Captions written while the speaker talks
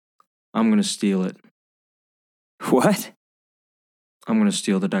I'm going to steal it. What? I'm going to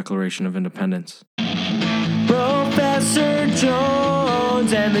steal the Declaration of Independence. Professor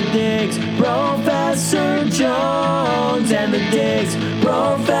Jones and the Diggs. Professor Jones and the Diggs.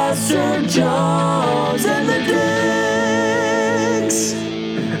 Professor Jones and the Diggs.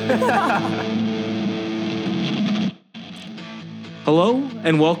 Hello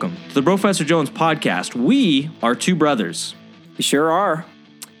and welcome to the Professor Jones podcast. We are two brothers. You sure are.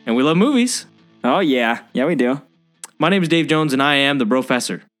 And we love movies. Oh, yeah. Yeah, we do. My name is Dave Jones and I am the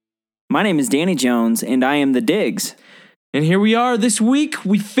Professor. My name is Danny Jones and I am the Diggs. And here we are this week.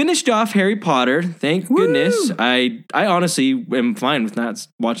 We finished off Harry Potter. Thank goodness. I honestly am fine with not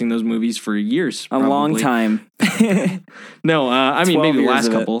watching those movies for years. A long time. No, I mean, maybe the 12 years last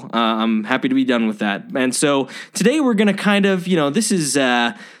of it. couple. I'm happy to be done with that. And so today we're going to kind of, this is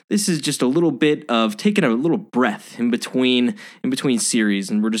just a little bit of taking a little breath in between series.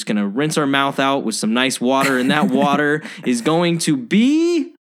 And we're just going to rinse our mouth out with some nice water. And that water is going to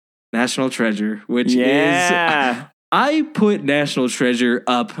be National Treasure, which is... I put National Treasure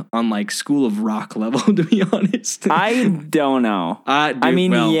up on like School of Rock level, to be honest. I don't know.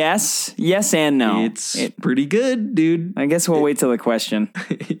 Dude, yes and no. It's pretty good, dude. I guess we'll wait till the question.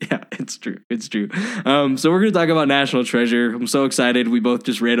 Yeah, it's true. So we're going to talk about National Treasure. I'm so excited. We both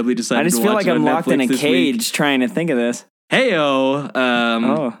just randomly decided to watch it. I just feel like I'm locked in a Netflix cage trying to think of this. Heyo.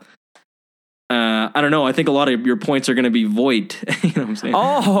 I don't know. I think a lot of your points are going to be void. You know what I'm saying?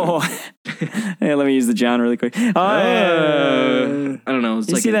 Oh. Hey, let me use the John really quick. I don't know. It's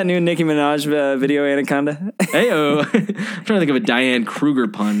you see that new Nicki Minaj video, Anaconda? Heyo. I'm trying to think of a Diane Kruger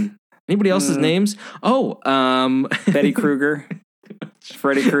pun. Anybody else's names? Betty Kruger.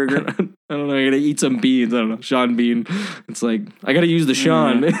 Freddy Kruger. I don't know. I gotta eat some beans. I don't know. Sean Bean. It's like, I gotta use the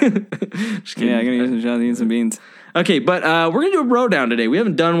Sean. Just kidding. Yeah, I gotta use some Sean, eat some beans. Okay, but we're going to do a bro down today. We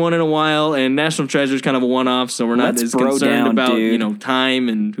haven't done one in a while, and National Treasure is kind of a one-off, so we're not as concerned about, time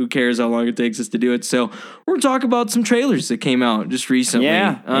and who cares how long it takes us to do it. So we're going to talk about some trailers that came out just recently.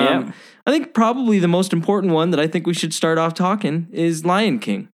 Yeah. I think probably the most important one that I think we should start off talking is Lion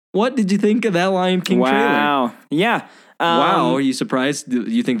King. What did you think of that Lion King trailer? Wow. Yeah. Wow, are you surprised? Do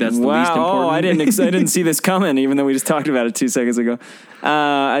you think that's the least important? Oh, I didn't see this coming, even though we just talked about it 2 seconds ago.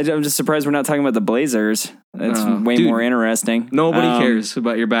 I'm just surprised we're not talking about the Blazers. It's way more interesting. Nobody cares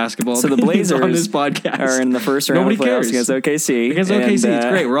about your basketball. So the Blazers on this podcast are in the first round Nobody of playoffs cares. against OKC. Against OKC, it's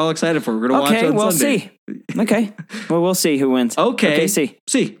great. We're all excited for it. We're going to watch it on Sunday. See. Okay, well, we'll see who wins. Okay. See.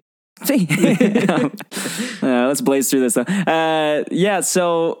 Let's blaze through this, though. I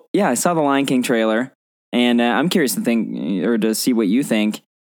saw the Lion King trailer. And I'm curious to see what you think.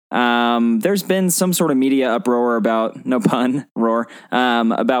 There's been some sort of media uproar about, no pun,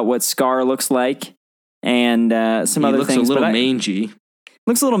 about what Scar looks like, and some other things. He looks a little mangy.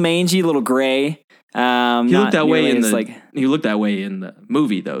 Looks a little mangy, a little gray. He looked that way in the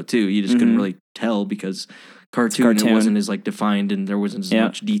movie, though, too. You just couldn't really tell because cartoon. It wasn't as defined, and there wasn't as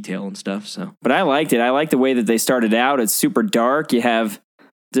much detail and stuff. So, but I liked it. I liked the way that they started out. It's super dark. You have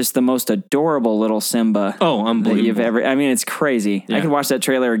just the most adorable little Simba. Oh, unbelievable. It's crazy. Yeah. I could watch that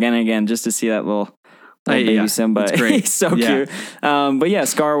trailer again and again just to see that little baby Simba. It's great. He's so cute. But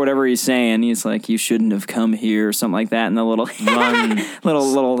Scar, whatever he's saying, he's like, you shouldn't have come here or something like that. And the little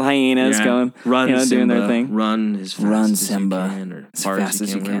little hyenas going, Simba, doing their thing. Run as fast as Simba. You can, or as far as you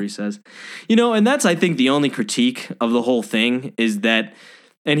can, whatever he says. And that's, I think, the only critique of the whole thing is that,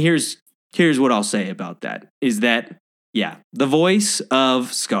 and here's what I'll say about that, is that, yeah, the voice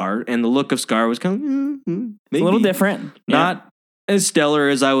of Scar and the look of Scar was kind of maybe a little different. Not as stellar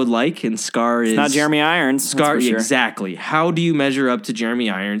as I would like, and Scar is... not Jeremy Irons. Scar, sure. Exactly. How do you measure up to Jeremy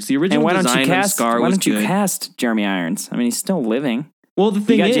Irons? The original design of Scar was good. Why don't you cast Jeremy Irons? I mean, he's still living. Well, the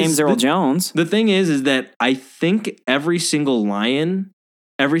thing is... James Earl Jones. The thing is that I think every single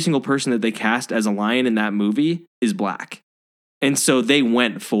person that they cast as a lion in that movie is black. And so they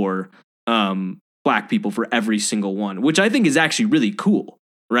went for... black people for every single one, which I think is actually really cool,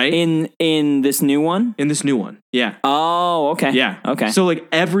 right? In this new one? In this new one, yeah. Oh, okay. Yeah. Okay. So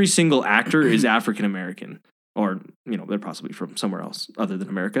every single actor is African American, or they're possibly from somewhere else other than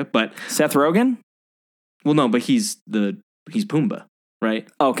America. But Seth Rogen? Well, no, but he's Pumbaa, right?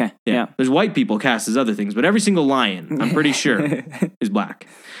 Okay. Yeah. There's white people cast as other things, but every single lion, I'm pretty sure, is black.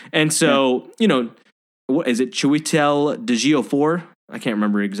 And so what is it? Chiwetel Ejiofor? I can't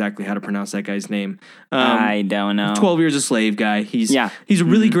remember exactly how to pronounce that guy's name. I don't know. 12 Years a Slave guy. He's a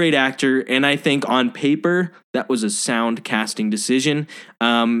really great actor, and I think on paper that was a sound casting decision.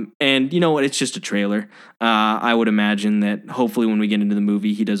 And you know what? It's just a trailer. I would imagine that hopefully when we get into the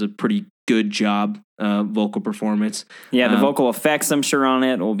movie, he does a pretty good job vocal performance. Yeah, the vocal effects, I'm sure, on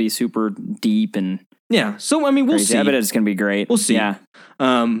it will be super deep and yeah. So I mean, we'll crazy. see. I bet it's going to be great. We'll see. Yeah.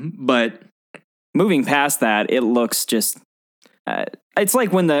 But moving past that, it looks just. It's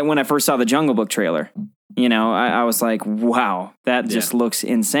like when I first saw the Jungle Book trailer. You know, I was like, wow, that just looks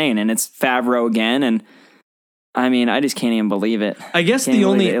insane, and it's Favreau again, and I mean, I just can't even believe it. I guess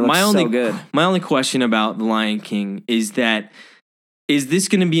my only question about The Lion King is this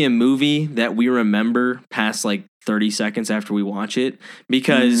going to be a movie that we remember past like 30 seconds after we watch it?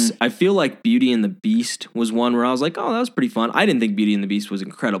 Because I feel like Beauty and the Beast was one where I was like, oh, that was pretty fun. I didn't think Beauty and the Beast was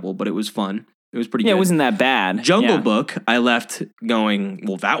incredible, but it was fun. It was pretty good. Yeah, it wasn't that bad. Jungle Book, I left going,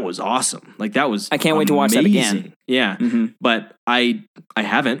 well, that was awesome. Like, that was I can't wait to watch that again. Yeah. But I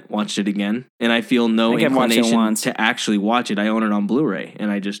haven't watched it again, and I feel no inclination to actually watch it. I own it on Blu-ray,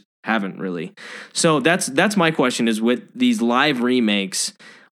 and I just haven't really. So that's my question is, with these live remakes,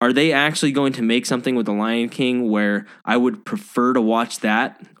 are they actually going to make something with The Lion King where I would prefer to watch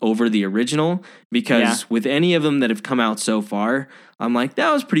that over the original? Because with any of them that have come out so far, I'm like,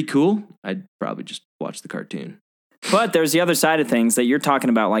 that was pretty cool. I'd probably just watch the cartoon. But there's the other side of things that you're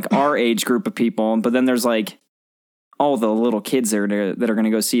talking about, like our age group of people. But then there's like all the little kids that are going to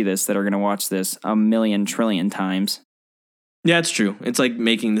go see this, that are going to watch this a million trillion times. Yeah, it's true. It's like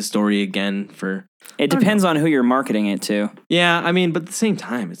making the story again for... It depends on who you're marketing it to. Yeah, I mean, but at the same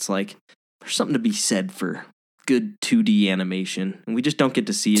time, it's like there's something to be said for good 2D animation, and we just don't get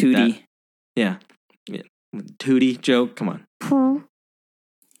to see 2D. That. Yeah. 2D joke. Come on.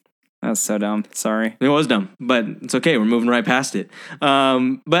 That was so dumb. Sorry. It was dumb, but it's okay. We're moving right past it.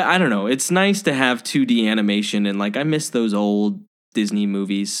 But I don't know. It's nice to have 2D animation, and like I miss those old Disney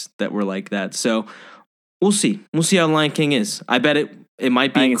movies that were like that. So we'll see. We'll see how Lion King is. I bet it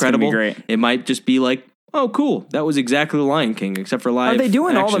might be incredible. It's gonna be great. It might just be like, oh, cool. That was exactly the Lion King, except for live. Are they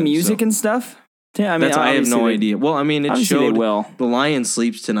doing action, all the music and stuff? Yeah, I mean, I have no idea. Well, I mean, it showed The Lion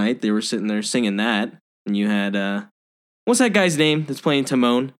Sleeps Tonight. They were sitting there singing that, and you had what's that guy's name that's playing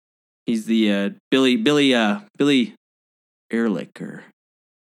Timon? He's the Billy Ehrlich or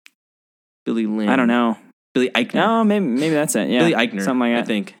Billy Lynn. I don't know. Billy Eichner. Oh, maybe that's it. Yeah, Billy Eichner, something like that. I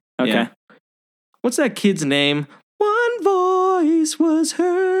think. Okay. Yeah. What's that kid's name? One voice was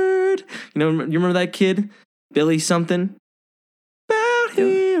heard. You remember that kid? Billy something? Out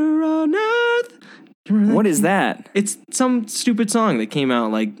here on earth. What is that? It's some stupid song that came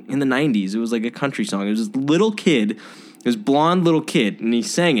out like in the 90s. It was like a country song. It was this little kid. It was blonde little kid, and he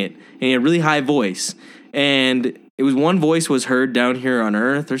sang it, and he had a really high voice. And it was one voice was heard down here on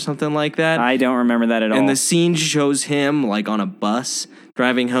earth or something like that. I don't remember that at all. And the scene shows him like on a bus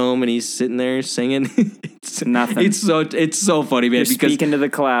driving home, and he's sitting there singing. It's nothing. It's so funny, man. You're because speaking to the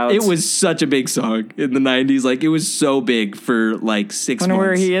clouds. It was such a big song in the 90s. Like, it was so big for like 6 months. I wonder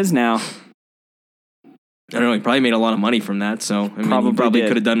where he is now. I don't know. He probably made a lot of money from that. So, I mean, he probably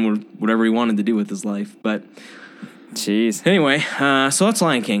could have done whatever he wanted to do with his life. But, jeez. Anyway, so that's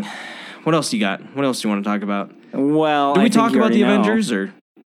Lion King. What else you got? What else do you want to talk about? Well, did we talk about the Avengers or?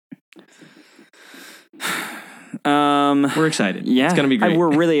 We're excited. Yeah, it's gonna be great.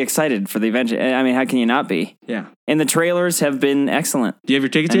 We're really excited for the Avengers. I mean, how can you not be? Yeah. And the trailers have been excellent. Do you have your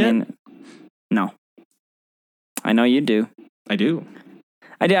tickets yet? No. I know you do. I do.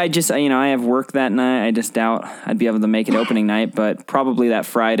 I just, I have work that night. I just doubt I'd be able to make it opening night, but probably that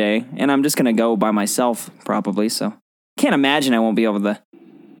Friday. And I'm just going to go by myself, probably. So can't imagine I won't be able to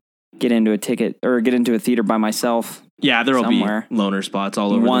get into a ticket or get into a theater by myself. Yeah, there'll be loner spots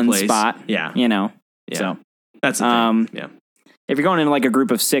all over the place. One spot. Yeah. Yeah. So that's the thing. Yeah. If you're going in like a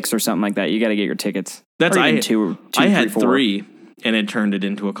group of 6 or something like that, you got to get your tickets. That's I had 3, and it turned it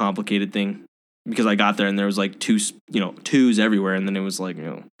into a complicated thing. Because I got there and there was like twos everywhere, and then it was like,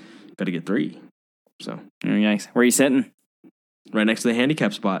 got to get 3. So, yikes. Where are you sitting? Right next to the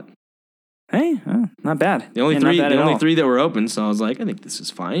handicap spot. Hey, not bad. The only three that were open, so I was like, I think this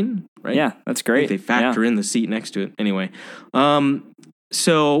is fine, right? Yeah, that's great. I think they factor in the seat next to it. Anyway,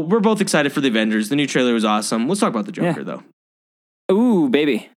 so we're both excited for the Avengers. The new trailer was awesome. Let's talk about the Joker, though. Ooh,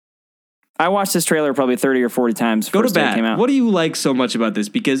 baby. I watched this trailer probably 30 or 40 times. Go to bat. Came out. What do you like so much about this?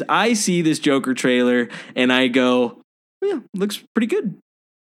 Because I see this Joker trailer and I go, yeah, looks pretty good.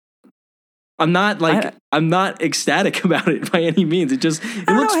 I'm not ecstatic about it by any means. It looks. I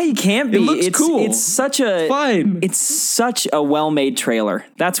don't know how you can't be. It looks cool. It's such a well-made trailer.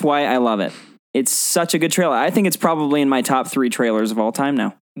 That's why I love it. It's such a good trailer. I think it's probably in my top 3 trailers of all time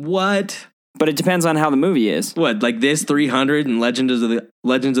now. What? But it depends on how the movie is. What, like this 300 and Legends of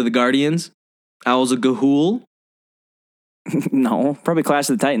the Guardians? Owls of Ga'Hoole? No, probably Clash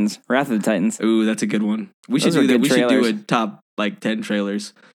of the Titans, Wrath of the Titans. Ooh, that's a good one. We should do that. We should do a top like 10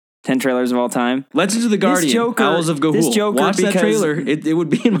 trailers. 10 trailers of all time. Legends of the Guardian, Joker- Owls of this Gahul. Joker Watch that because- trailer. It would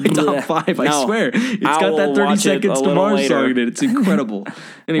be in my top 5, I No. swear. It's I got will that 30 watch it seconds a to little Mars later. song in it. It's incredible.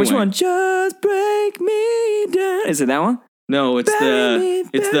 Anyway. Which one? Just break me down. Is it that one? No, it's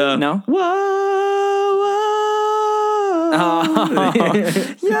the No? Whoa, whoa.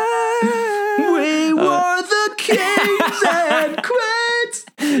 Yeah. We were the kings and queens.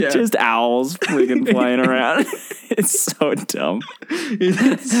 Yeah. Just owls freaking flying around. It's so dumb.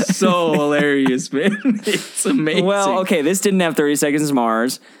 It's so hilarious, man. It's amazing. Well, okay, this didn't have 30 Seconds to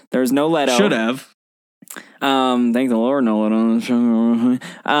Mars. There was no Leto. Should have. Thank the Lord, no Leto on the show.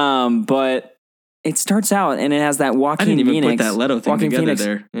 But it starts out and it has that Joaquin I didn't even Phoenix. put that Leto thing Joaquin together Phoenix.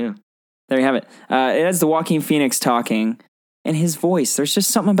 there. Yeah. There you have it. It has the Joaquin Phoenix talking and his voice. There's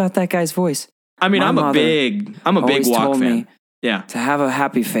just something about that guy's voice. I mean, My I'm a mother big always Walk told fan. me Yeah. to have a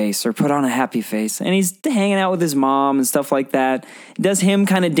happy face or put on a happy face. And he's hanging out with his mom and stuff like that. Does him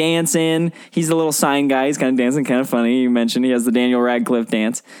kind of dancing. He's a little sign guy. He's kind of dancing, kind of funny. You mentioned he has the Daniel Radcliffe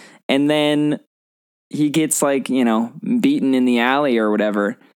dance. And then he gets beaten in the alley or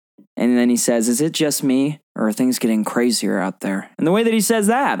whatever. And then he says, "Is it just me or are things getting crazier out there?" And the way that he says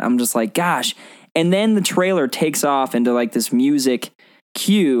that, I'm just like, gosh. And then the trailer takes off into like this music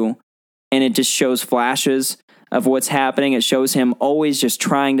cue and it just shows flashes of what's happening. It shows him always just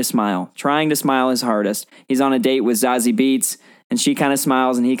trying to smile his hardest. He's on a date with Zazie Beetz and she kind of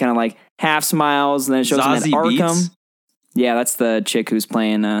smiles and he kind of like half smiles. And then it shows him at Zazie Arkham. Beetz? Yeah, that's the chick who's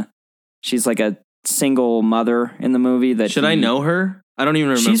playing, she's like a single mother in the movie. Should I know her? I don't even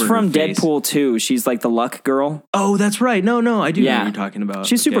remember. She's from her face. Deadpool 2. She's like the luck girl. Oh, that's right. No, I do know Yeah. what you're talking about.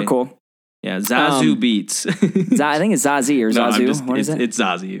 She's super Okay. cool. Yeah, Zazu Beats. I think it's Zazie or No, Zazu. What is it? It's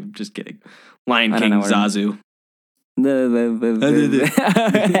Zazie. I'm just kidding. Lion I don't King know what it Zazu.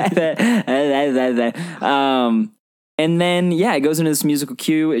 And then, yeah, it goes into this musical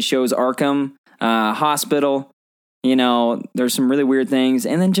cue. It shows Arkham Hospital. You know, there's some really weird things.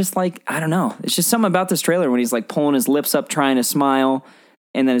 And then just like, I don't know. It's just something about this trailer when he's like pulling his lips up, trying to smile.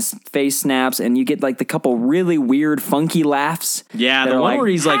 And then his face snaps and you get like the couple really weird, funky laughs. Yeah, that the are one like, where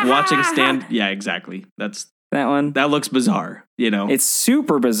he's like watching a stand. Yeah, exactly. That one. That looks bizarre, you know? It's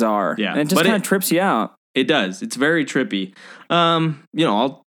super bizarre. Yeah, And it just but kind of trips you out. It does. It's very trippy. You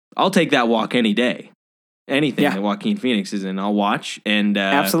know, I'll take that walk any day. Anything Yeah. that Joaquin Phoenix is in, I'll watch. And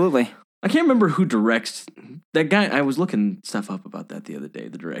Absolutely. I can't remember who directs that guy. I was looking stuff up about that the other day,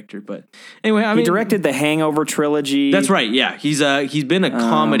 the director. But anyway, I He mean, directed the Hangover trilogy. That's right. Yeah, he's been a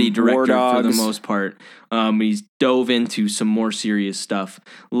comedy War director for the Dogs. most part. He's dove into some more serious stuff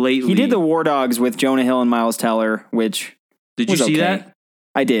lately. He did the War Dogs with Jonah Hill and Miles Teller, which Did you was see okay. that?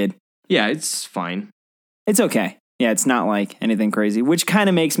 I did. Yeah, it's fine. It's okay. Yeah, it's not like anything crazy, which kind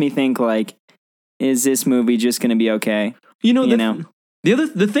of makes me think like, is this movie just going to be okay? You know,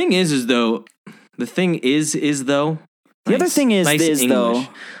 The thing is though. The other thing is English.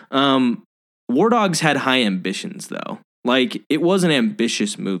 War Dogs had high ambitions though. Like it was an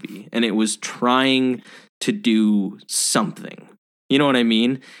ambitious movie and it was trying to do something. You know what I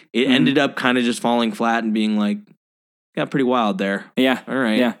mean? It ended up kind of just falling flat and being like, got pretty wild there. Yeah. All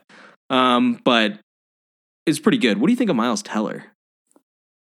right. Yeah. But it's pretty good. What do you think of Miles Teller?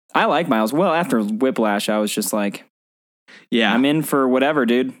 I like Miles. Well, after Whiplash, I was just like, Yeah. I'm in for whatever,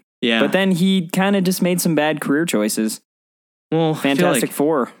 dude. Yeah. But then he kind of just made some bad career choices. Well, Fantastic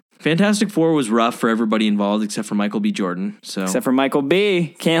Four. Fantastic Four was rough for everybody involved except for Michael B. Jordan. So Except for Michael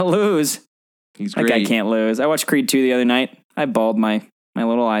B. Can't lose. he's That great. guy can't lose. I watched Creed 2 the other night. I bawled my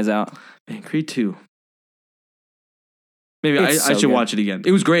little eyes out. Man, Creed 2. Maybe It's I so should good. watch it again.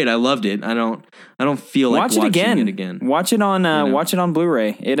 It was great. I loved it. I don't feel like Watch watching it again. Watch it on know. watch it on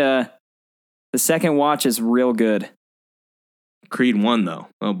Blu-ray. The second watch is real good. Creed 1 though.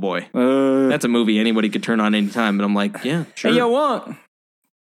 Oh boy. That's That's a movie anybody could turn on anytime. But I'm like, yeah, sure. Hey, yo, what?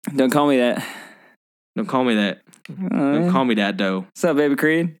 Don't call me that. Don't call me that. Don't call me that though. What's up, baby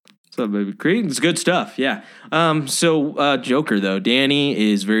Creed? What's up, baby? Creed? It's good stuff. Yeah. So Joker though.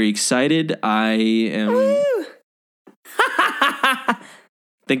 Danny is very excited. I am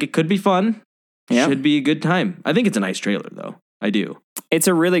think it could be fun. Yeah. Should be a good time. I think it's a nice trailer though. I do. It's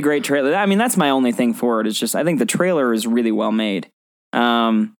a really great trailer. I mean, that's my only thing for it. It's just I think the trailer is really well made.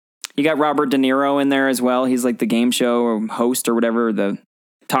 You got Robert De Niro in there as well. He's like the game show or host or whatever, the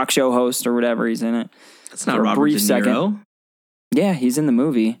talk show host or whatever. He's in it. That's not For a Robert brief De Niro. second. Yeah, he's in the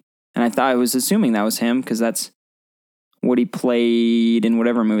movie. And I was assuming that was him because that's what he played in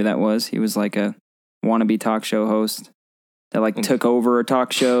whatever movie that was. He was like a wannabe talk show host that like took over a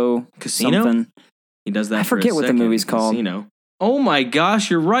talk show. Casino? Something. He does that. I for a forget what the second. movie's called. Casino. Oh my gosh,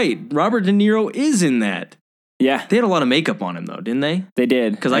 you're right. Robert De Niro is in that. Yeah, They had a lot of makeup on him, though, didn't they? they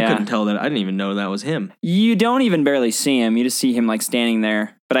did. Because I couldn't tell that. I didn't even know that was him. You don't even barely see him. You just see him like standing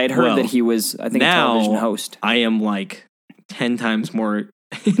there. But I'd heard Well, that he was, I think, a television host. I am like 10 times more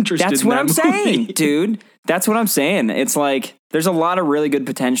interested That's in what that I'm movie. saying, dude. That's what I'm saying. It's like there's a lot of really good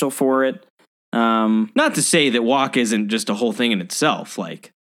potential for it. Not to say that Walk isn't just a whole thing in itself.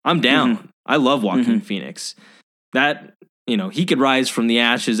 Like, I'm down. Mhm. I love Joaquin Mhm. Phoenix. That, he could rise from the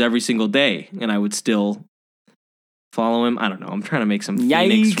ashes every single day, and I would still follow him. I don't know. I'm trying to make some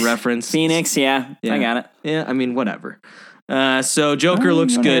Phoenix Yikes. reference. Phoenix, yeah, Yeah. I got it. Yeah, I mean, whatever. So Joker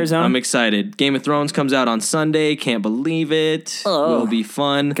looks in good. Arizona. I'm excited. Game of Thrones comes out on Sunday. Can't believe it. Oh. Will be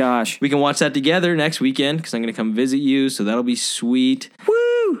fun. Gosh. We can watch that together next weekend because I'm going to come visit you. So that'll be sweet.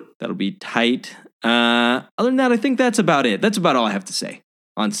 Woo! That'll be tight. Other than that, I think that's about it. That's about all I have to say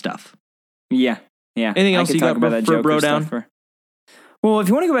on stuff. Yeah. Anything I else could you talk got about that for Joker Bro stuff Down? for- Well, if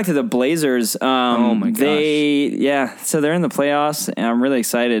you want to go back to the Blazers, Oh my gosh. so they're in the playoffs, and I'm really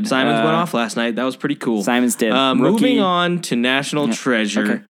excited. Simons went off last night. That was pretty cool. Simons did. Moving on to National Treasure.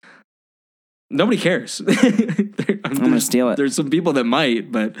 Okay. Nobody cares. I'm gonna steal it. There's some people that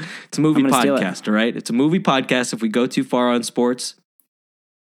might, but it's a movie I'm gonna steal it. podcast, all right? It's a movie podcast. If we go too far on sports,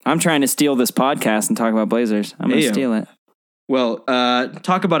 I'm trying to steal this podcast and talk about Blazers. I'm going to Heyo. steal it. well,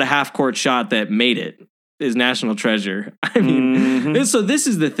 talk about a half-court shot that made it is National Treasure. I mean, so this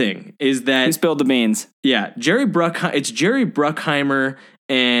is the thing, is that, Who spilled the beans? yeah, it's Jerry Bruckheimer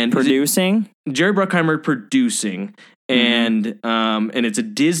and Producing? Jerry Bruckheimer producing, and it's a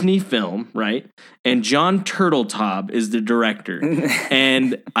Disney film, right? And John Turteltaub is the director,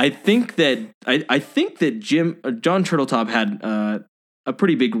 and I think that John Turteltaub had a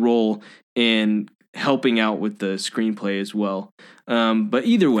pretty big role in helping out with the screenplay as well. But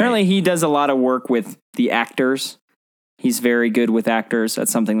either way, Apparently, he does a lot of work with the actors. He's very good with actors.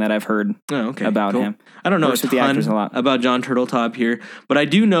 That's something that I've heard about him. I don't know Works a with the actors a ton lot. about John Turteltaub here, but I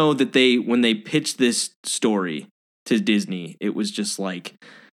do know that when they pitched this story to Disney, it was just like,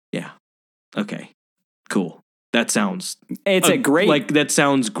 yeah, okay, cool. That sounds It's a great... that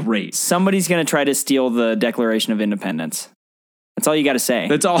sounds great. Somebody's going to try to steal the Declaration of Independence. That's all you got to say.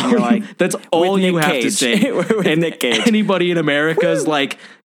 That's all. And you're like, that's all with you Nick have to Cage. say. With and Nick Cage. Anybody in America is like,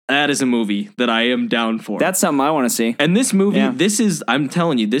 that is a movie that I am down for. That's something I want to see. And this movie, Yeah. I'm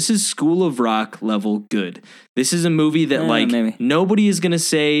telling you, this is School of Rock level good. This is a movie that, maybe. nobody is going to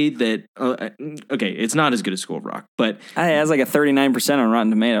say that, okay, it's not as good as School of Rock, but It has like a 39% on Rotten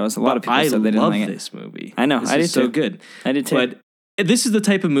Tomatoes. A lot of people I said they didn't love like it. this movie. I know, This I is did so too. good. I did too. But this is the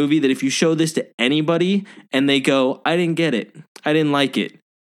type of movie that if you show this to anybody and they go, I didn't get it, I didn't like it,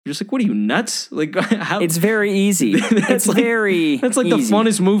 you're just like, what are you, nuts? Like, how? It's very easy. It's like, very That's like easy. the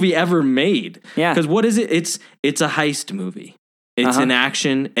funnest movie ever made. Yeah. Because what is it? It's a heist movie. It's an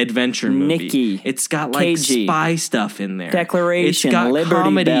action adventure movie. Nicky, It's got like KG, spy stuff in there. Declaration, It's got Liberty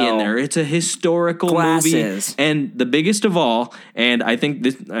comedy Bell, in there. It's a historical glasses. movie. And the biggest of all, and I think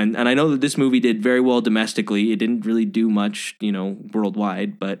this, and I know that this movie did very well domestically. It didn't really do much,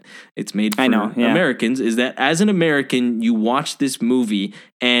 worldwide, but it's made for Americans. Is that as an American, you watch this movie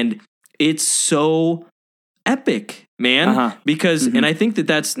and it's so epic, man. Because, and I think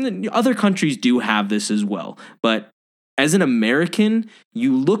that's other countries do have this as well, but as an American,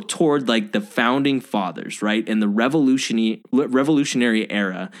 you look toward like the founding fathers, right? And the revolutionary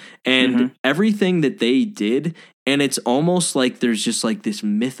era and everything that they did. And it's almost like there's just like this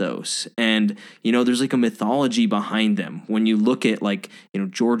mythos and, there's like a mythology behind them. When you look at like,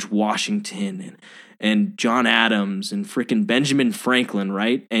 George Washington and John Adams and frickin' Benjamin Franklin,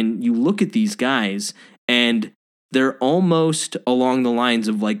 right? And you look at these guys and they're almost along the lines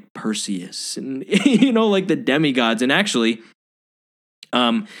of like Perseus and, like the demigods. And actually,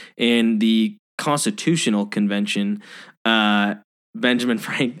 in the Constitutional Convention, Benjamin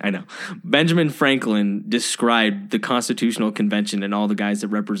Franklin described the Constitutional Convention and all the guys that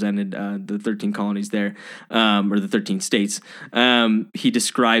represented the 13 colonies there, or the 13 states. He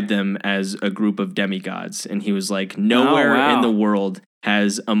described them as a group of demigods. And he was like, nowhere in the world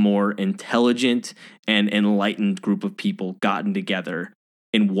has a more intelligent and enlightened group of people gotten together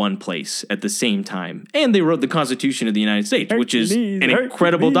in one place at the same time. And they wrote the Constitution of the United States, which is an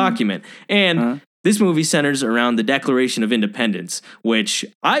incredible document. And this movie centers around the Declaration of Independence, which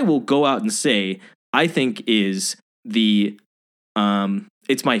I will go out and say, I think is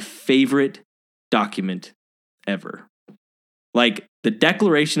it's my favorite document ever. Like, the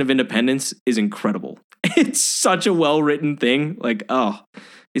Declaration of Independence is incredible. It's such a well-written thing. Like,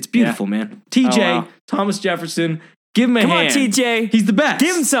 it's beautiful, man. TJ, Thomas Jefferson, give him a hand. Come on, TJ. He's the best.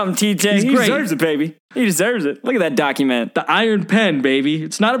 Give him something, TJ. He's He great. deserves it, baby. He deserves it. Look at that document. The Iron Pen, baby.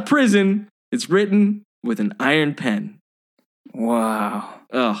 It's not a prison. It's written with an iron pen. Wow.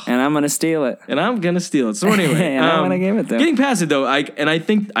 Oh, And I'm going to steal it. and I'm gonna steal it. So anyway, And I'm going to give it to him. getting past it though, I just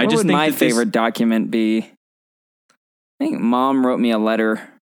think my that favorite document be? I think Mom wrote me a letter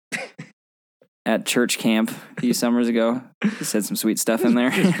at church camp a few summers ago. She said some sweet stuff in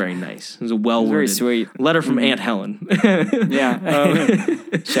there. It's very nice. It was a well-worded very sweet letter from Aunt Helen. Yeah.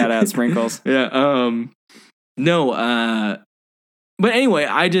 Shout out Sprinkles. Yeah. No. But anyway,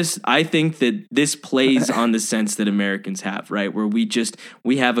 I think that this plays on the sense that Americans have, right? Where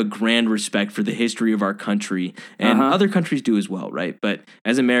we have a grand respect for the history of our country, and other countries do as well, right? But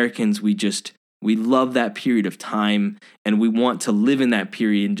as Americans, we love that period of time, and we want to live in that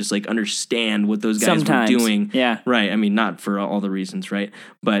period and just like understand what those guys were doing. Yeah. Right. I mean, not for all the reasons, right?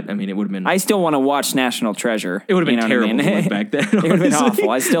 But I mean, it would have been. I still want to watch National Treasure. It would have been terrible to live back then. It would have been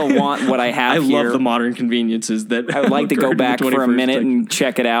awful. I still want what I have here. I love the modern conveniences that I would like to go back for a minute and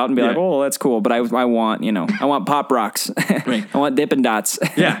check it out and be like, oh, that's cool. But I want, I want Pop Rocks. Right. I want Dippin' Dots.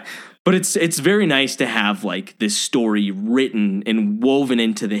 Yeah. But it's very nice to have like this story written and woven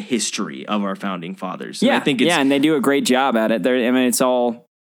into the history of our founding fathers. And yeah, I think and they do a great job at it. It's all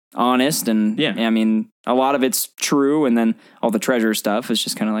honest, and I mean, a lot of it's true, and then all the treasure stuff is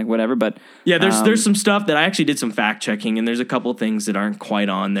just kind of like whatever. But yeah, there's some stuff that I actually did some fact checking, and there's a couple things that aren't quite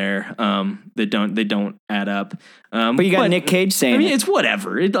on there that don't add up. But you got Nick Cage saying, I mean, it's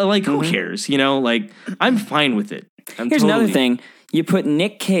whatever. Who cares? Like I'm fine with it. Here's another thing. You put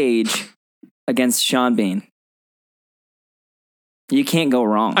Nick Cage against Sean Bean. You can't go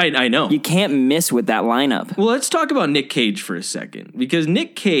wrong. I know. You can't miss with that lineup. Well, let's talk about Nick Cage for a second, because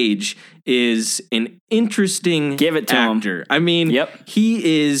Nick Cage is an interesting actor. I mean,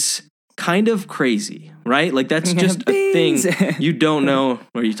 he is kind of crazy, right? Like that's just a thing. You don't know.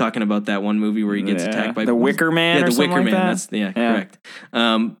 Are you talking about that one movie where he gets attacked by the Wicker Man? Yeah, or the Wicker like Man. That? That's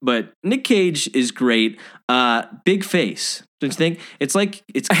correct. But Nick Cage is great. Big face. Don't you think? It's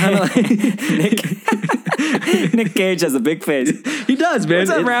kind of like Nick Cage has a big face. He does, man. What's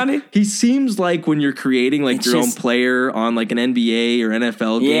up, Roundy? He seems like when you're creating like your own player on like an NBA or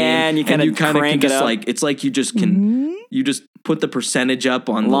NFL game. Yeah, and you kind of crank it up. It's like you just can you just put the percentage up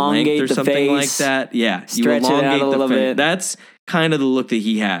on elongate the length or something face, like that. Yeah, stretch it out a little bit. That's kind of the look that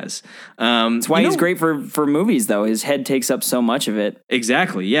he has. That's why he's great for movies, though. His head takes up so much of it.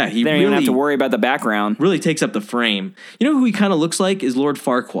 Exactly. Yeah, he don't even have to worry about the background. Really takes up the frame. You know who he kind of looks like is Lord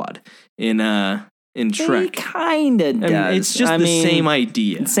Farquaad in Shrek. He kind of does. I mean, it's just the same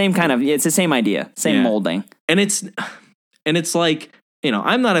idea. Same kind of. It's the same idea. Same molding. And it's like,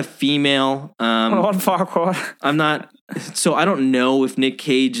 I'm not a female. Lord Farquaad. I'm not. So I don't know if Nick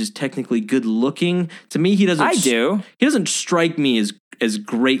Cage is technically good looking. To me, he doesn't. He doesn't strike me as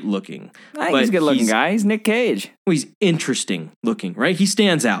great looking. I think he's a good looking guy. He's Nick Cage. Well, he's interesting looking, right? He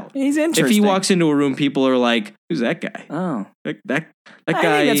stands out. He's interesting. If he walks into a room, people are like, "Who's that guy?" Oh, that guy. I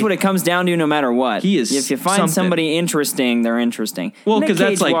think that's what it comes down to. No matter what, he is. If you find somebody interesting, they're interesting. Well, because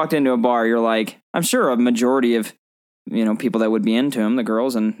that's like walked into a bar, you're like, I'm sure a majority of people that would be into him, the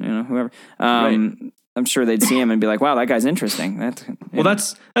girls and whoever. Right. I'm sure they'd see him and be like, "Wow, that guy's interesting." That's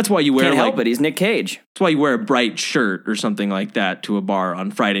why you wear. Can't help it. He's Nick Cage. That's why you wear a bright shirt or something like that to a bar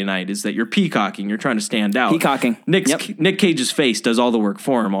on Friday night. Is that you're peacocking? You're trying to stand out. Peacocking. Nick Cage's face does all the work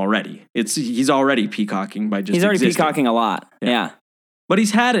for him already. He's already peacocking by just. He's already existing. peacocking a lot. Yeah. But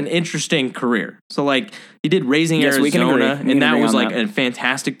he's had an interesting career. So like he did Raising Arizona, and that was like a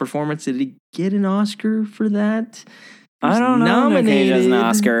fantastic performance. Did he get an Oscar for that? I don't know. Nominated. Nick Cage has an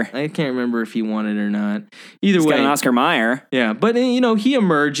Oscar. I can't remember if he won it or not. Either he's way, got an Oscar Mayer. Yeah, but he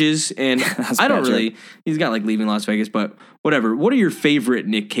emerges, and I don't really. He's got like Leaving Las Vegas, but whatever. What are your favorite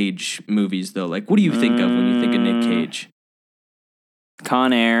Nick Cage movies though? Like, what do you think of when you think of Nick Cage?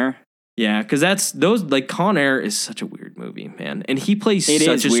 Con Air. Yeah, because like Con Air is such a weird movie, man, and he plays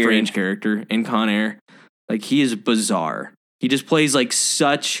such a strange character in Con Air. Like he is bizarre. He just plays like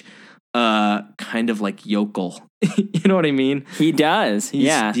such kind of like yokel. You know what I mean? He does.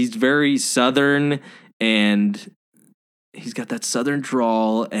 He's very Southern, and he's got that Southern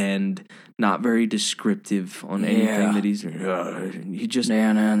drawl and not very descriptive on anything that he's. He just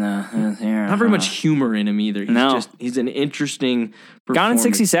not very much humor in him either. He's an interesting. Gone in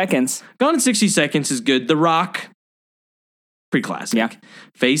 60 Seconds. Gone in 60 Seconds is good. The Rock, pretty classic. Yeah.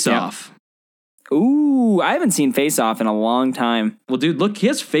 Face Off. Ooh, I haven't seen Face Off in a long time. Well, dude, look, he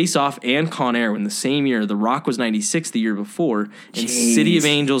has Face Off and Con Air in the same year. The Rock was 96 the year before, and City of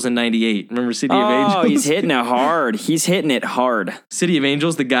Angels in 98. Remember City of Angels? Oh, he's hitting it hard. He's hitting it hard. City of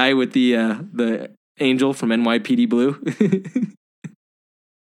Angels, the guy with the angel from NYPD Blue.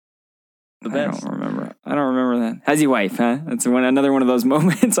 The best. I don't remember that. How's your wife, huh? That's another one of those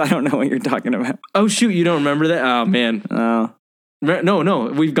moments. I don't know what you're talking about. Oh, shoot. You don't remember that? Oh, man. Oh. No.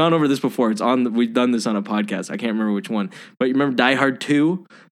 We've gone over this before. We've done this on a podcast. I can't remember which one. But you remember Die Hard 2?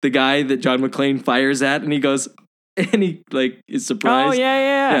 The guy that John McClane fires at and he goes, and he is surprised. Oh,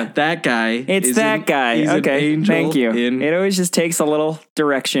 yeah. That guy. It's that guy. He's okay. an Thank you. angel It always just takes a little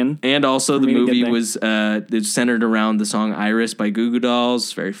direction. And also the me to get movie there. was it's centered around the song Iris by Goo Goo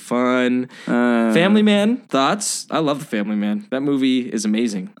Dolls. Very fun. Family Man, thoughts? I love The Family Man. That movie is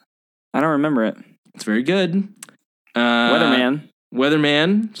amazing. I don't remember it. It's very good.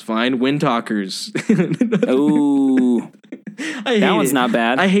 Weatherman. It's fine. Wind Talkers. Ooh. I hate That one's it. not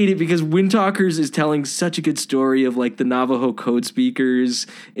bad. I hate it because Wind Talkers is telling such a good story of like the Navajo code speakers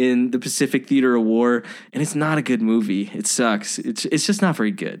in the Pacific Theater of War, and it's not a good movie. It sucks. It's just not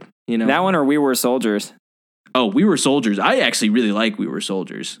very good. You know That one or We Were Soldiers. Oh, We Were Soldiers. I actually really like We Were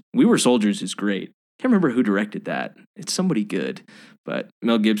Soldiers. We Were Soldiers is great. Can't remember who directed that. It's somebody good, but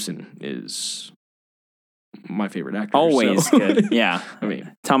Mel Gibson is my favorite actor. Always so. good. Yeah. I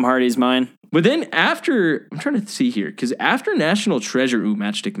mean, Tom Hardy's mine. but then after, I'm trying to see here, because after National Treasure,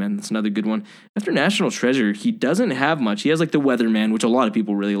 Matchstick Men, that's another good one. After National Treasure, he doesn't have much. He has like The Weatherman, which a lot of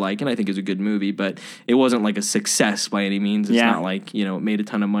people really like, and I think is a good movie, but it wasn't like a success by any means. It's not like, it made a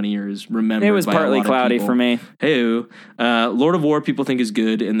ton of money or is remembered. It was by partly a lot cloudy of people. for me. Hey, Lord of War people think is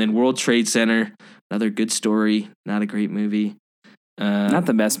good, and then World Trade Center, another good story, not a great movie. Not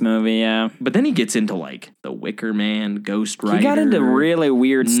the best movie, yeah. But then he gets into like The Wicker Man, Ghost Rider. He got into really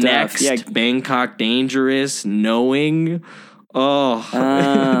weird stuff. Next, Yeah. Bangkok Dangerous, Knowing. Oh,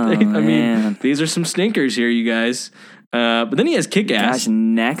 Oh, man. these are some stinkers here, you guys. But then he has Kick-Ass. Gosh,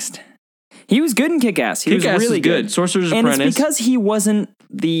 next. He was good in Kick-Ass. He Kick-Ass was really is good. Sorcerer's And Apprentice. it's because he wasn't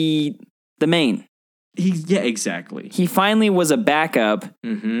the main. Exactly. He finally was a backup,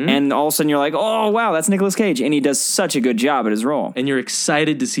 Mm-hmm. and all of a sudden you're like, oh, wow, that's Nicolas Cage. And he does such a good job at his role. And you're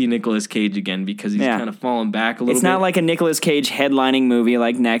excited to see Nicolas Cage again because he's kind of fallen back a little bit. It's not like a Nicolas Cage headlining movie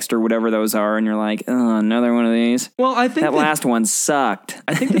like Next or whatever those are, and you're like, oh, another one of these. Well, I think that last one sucked.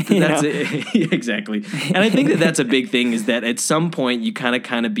 I think that's it. Yeah, exactly. And I think that's a big thing is that at some point you kind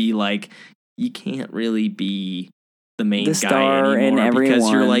of be like, you can't really be the main The guy star anymore in because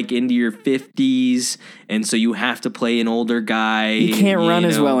you're everyone. like into your 50s, and so you have to play an older guy. You can't run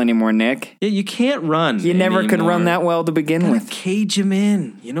as well anymore, Nick. Yeah, you can't run. You never could run that well to begin with. Cage him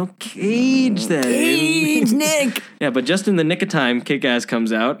in, cage them. Cage, Nick. Yeah, but just in the nick of time, Kick-Ass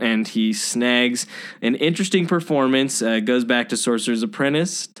comes out and he snags an interesting performance. Goes back to Sorcerer's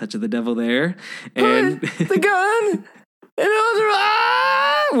Apprentice, Touch of the Devil there, and the gun.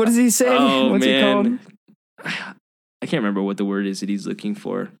 What does he say? Oh, What's man. it called? I can't remember what the word is that he's looking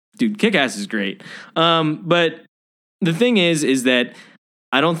for. Dude, Kick-Ass is great. But the thing is that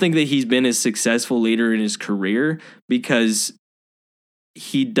I don't think that he's been as successful later in his career because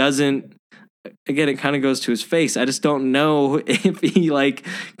he doesn't, again, it kind of goes to his face. I just don't know if he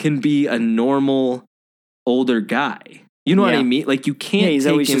can be a normal older guay. You know what I mean? Like you can't. Yeah, he's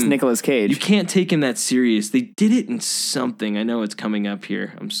take always him, just Nicolas Cage. You can't take him that serious. They did it in something. I know it's coming up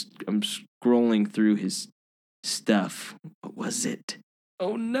here. I'm scrolling through his stuff. What was it?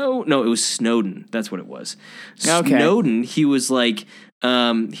 Oh no, it was Snowden. That's what it was. Okay. Snowden. He was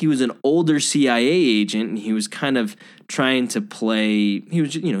he was an older CIA agent, and he was kind of trying to play. He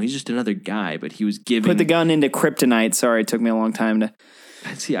was, he's just another guy, but he was giving. Put the gun into kryptonite. Sorry, it took me a long time to.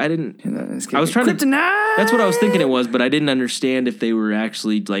 See, I didn't. I was trying kryptonite! That's what I was thinking it was, but I didn't understand if they were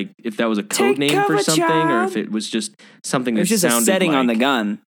actually if that was a code Take name for cover, something, or child. if it was just something that It's just a sounded setting on the like-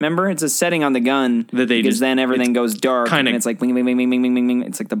 gun. Remember, it's a setting on the gun That they because just- then everything goes dark kinda- and it's like bing, bing, bing, bing, bing, bing, bing, bing.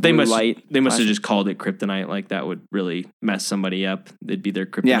 It's like the blue light. They must have flashing. just called it kryptonite. Like that would really mess somebody up. It'd be their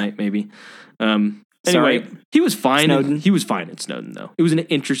kryptonite, maybe. Anyway, Sorry. he was fine. Snowden. He was fine at Snowden, though. It was an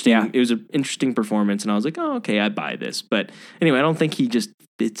interesting. Yeah. It was an interesting performance, and I was like, oh, okay, I buy this. But anyway, I don't think he just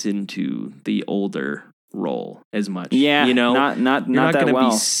fits into the older role as much. Yeah, not you're not that going to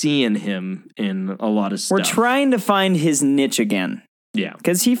well. be seeing him in a lot of stuff. We're trying to find his niche again Yeah,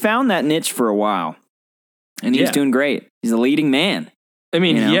 because he found that niche for a while, and he's Yeah. doing great. He's a leading man. I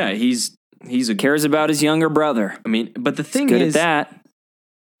mean, You know? yeah, he's a. Cares about his younger brother. I mean, but the thing Good is, at that.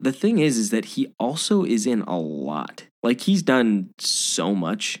 the thing is that he also is in a lot. Like he's done so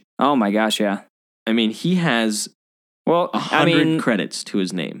much. Oh my gosh, yeah. I mean, he has Well, 100 credits to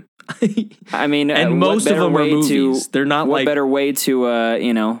his name. I mean, And most of them are movies. They're not what like better way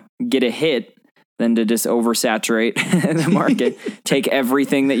to get a hit than to just oversaturate the market, take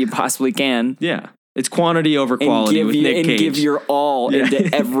everything that you possibly can, yeah. It's quantity over and quality give with you Nick and Cage. give your all Yeah.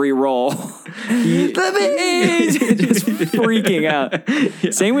 into every role. The bees! Just freaking out.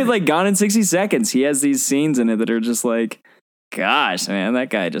 Yeah. Same with like Gone in 60 Seconds. He has these scenes in it that are just like, gosh, man, that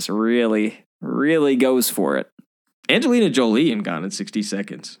guy just really, really goes for it. Angelina Jolie in Gone in 60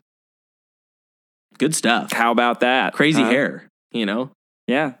 Seconds. Good stuff. How about that? Crazy hair, you know?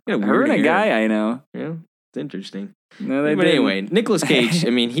 Yeah. Yeah, Her weird and a hair. guy I know. Yeah, it's interesting. No, they But didn't. anyway, Nicolas Cage, I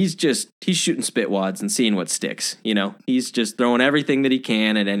mean, he's shooting spit wads and seeing what sticks, you know? He's just throwing everything that he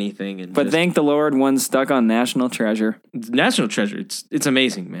can at anything. And But just, thank the Lord, one's stuck on National Treasure. National Treasure, it's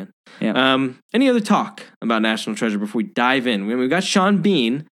amazing, man. Yeah. Any other talk about National Treasure before we dive in? We've got Sean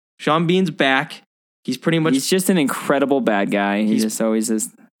Bean. Sean Bean's back. He's pretty much... He's just an incredible bad guy. He just always is.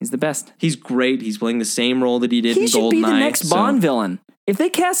 He's the best. He's great. He's playing the same role that he did in He should be the GoldenEye, next Bond villain. If they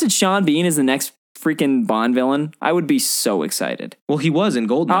casted Sean Bean as the next freaking Bond villain, I would be so excited. Well, he was in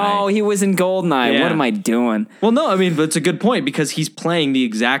GoldenEye. Oh, he was in GoldenEye. Yeah. What am I doing? Well, no, I mean, but it's a good point because he's playing the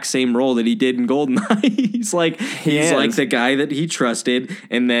exact same role that he did in GoldenEye. he's like is. the guy that he trusted,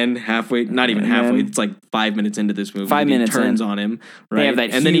 and then not even And halfway, then- it's like 5 minutes into this movie, 5 he minutes turns in. on him, They right? have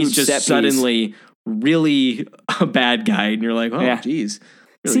that and then he's huge just set piece. suddenly really a bad guy, and you're like, oh, Yeah. geez.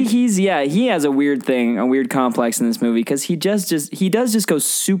 Really? See, he has a weird complex in this movie because he does just go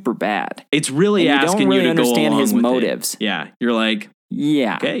super bad. It's really and you asking don't really you to understand go along his with it. motives. Yeah, you're like,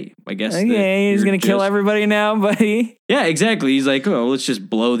 Yeah. okay, I guess. that Okay, he's you're gonna kill just- everybody now, buddy. Yeah, exactly. He's like, oh, let's just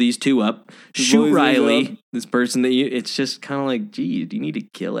blow these two up. Blow Shoot these Riley, up. this person that it's just kind of like, gee, do you need to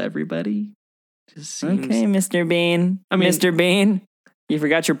kill everybody? Just seems. Okay, Mr. Bean. I mean- Mr. Bean, you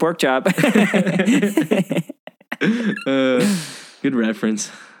forgot your pork chop. Good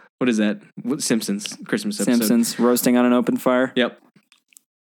reference. What is that? What Simpsons Christmas episode? Simpsons roasting on an open fire. Yep.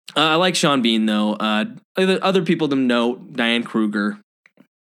 I like Sean Bean though. Other people to note: Diane Kruger.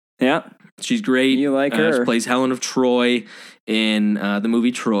 Yeah. She's great. You like She her. plays Helen of Troy in the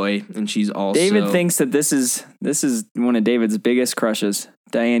movie Troy, and she's also David thinks that this is one of David's biggest crushes,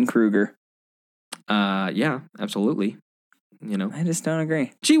 Diane Kruger. Yeah, absolutely. You know, I just don't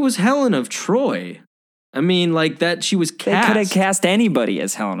agree. she was Helen of Troy. I mean, like that. She was They cast. could have cast anybody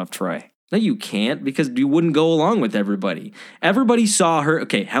as Helen of Troy. No, you can't because you wouldn't go along with everybody. Everybody saw her.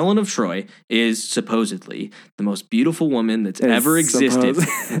 Okay, Helen of Troy is supposedly the most beautiful woman that's ever existed.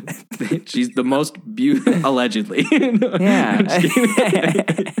 She's the most beautiful, allegedly. Yeah.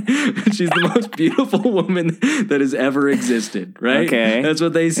 She's the most beautiful woman that has ever existed, right? Okay. That's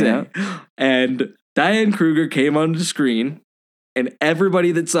what they say. And Diane Kruger came on the screen, and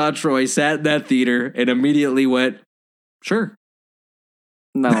everybody that saw Troy sat in that theater and immediately went, sure.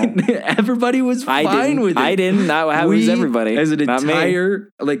 No. Everybody was fine with it. I didn't. That was everybody. As an Not me. entire,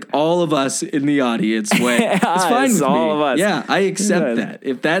 like all of us in the audience went, it's fine It's with all me. of us. Yeah, I accept Good. that.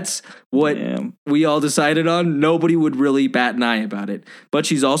 If that's what Yeah. we all decided on, nobody would really bat an eye about it. But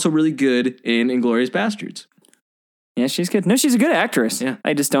she's also really good in Inglourious Bastards. Yeah, she's good. No, she's a good actress. Yeah.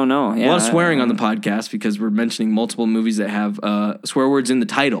 I just don't know. Yeah, A lot of swearing on the podcast because we're mentioning multiple movies that have swear words in the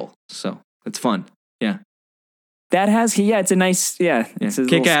title. So it's fun. Yeah. That has, it's a nice, It's a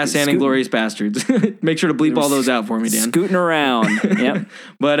Kick little ass and Inglourious Bastards. Make sure to bleep all those out for me, Dan. Scooting around. Yep.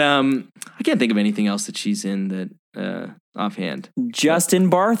 But I can't think of anything else that she's in that offhand. Justin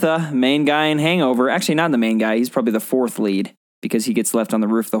Bartha, main guy in Hangover. Actually, not the main guy. He's probably the fourth lead because he gets left on the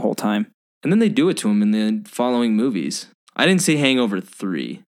roof the whole time. And then they do it to him in the following movies. I didn't see Hangover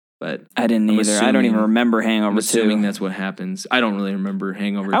 3, but I didn't either. I don't even remember I'm Hangover 2. assuming that's what happens. I don't really remember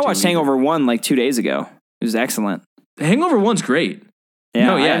Hangover 2. I watched either. Hangover 1 like 2 days ago. It was excellent. Hangover 1's great. Yeah,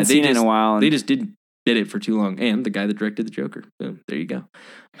 No, I haven't seen it in a while. They just did it for too long. And the guy that directed The Joker. Boom, there you go.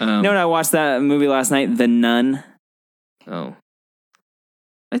 I watched that movie last night, The Nun. Oh.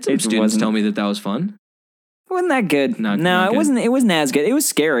 I had some It students wasn't- tell me that was fun. It wasn't that good. Not it good. wasn't. It wasn't as good. It was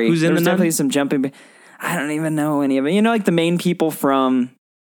scary. Who's in there was The Nun? definitely some jumping. I don't even know any of it. You know, like the main people from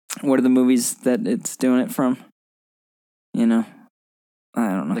what are the movies that it's doing it from? You know, I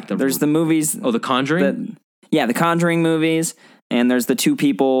don't know. Like there's the movies. Oh, The Conjuring? The Conjuring movies, and there's the two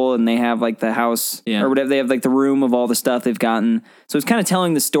people, and they have like the house or whatever. They have like the room of all the stuff they've gotten. So it's kind of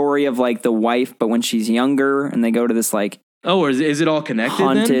telling the story of like the wife, but when she's younger, and they go to this like Oh, or is it all connected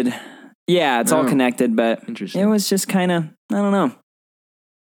haunted. then? Yeah, it's all connected, but Interesting. it was just kind of, I don't know,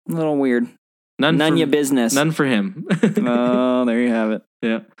 a little weird. None None for, your business. None for him. Oh, there you have it.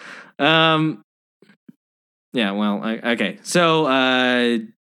 Yeah. Yeah, well, okay. So,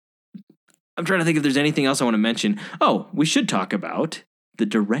 I'm trying to think if there's anything else I want to mention. Oh, we should talk about the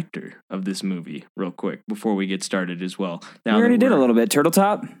director of this movie real quick before we get started as well. We already did a little bit. Turtle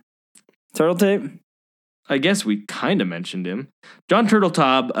Tape. I guess we kind of mentioned him. John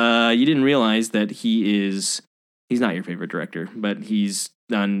Turteltaub, you didn't realize that he is he's not your favorite director, but he's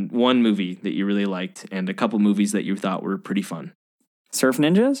done one movie that you really liked and a couple movies that you thought were pretty fun. Surf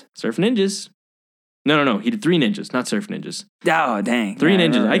Ninjas? Surf Ninjas. No. He did Three Ninjas, not Surf Ninjas. Oh, dang. Three Yeah,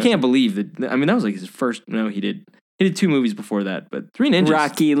 Ninjas. I remember. can't believe that. I mean, that was like his first. No, he did 2 movies before that, but Three Ninjas.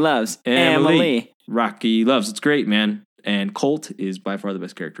 Rocky Loves Emily. Rocky Loves. It's great, man. And Colt is by far the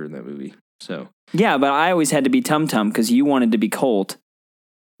best character in that movie. So Yeah, but I always had to be Tum Tum because you wanted to be Colt.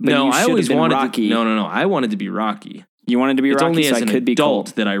 But no, you I should always have been wanted Rocky. To, no. I wanted to be Rocky. You wanted to be It's Rocky, only so as I an could be adult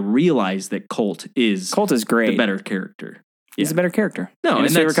Colt. that I realized that Colt is Colt is great. the better character. He's Yeah. a better character. No, and and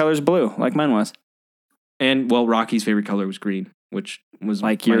his favorite that's- color is blue, like mine was. And well, Rocky's favorite color was green, which was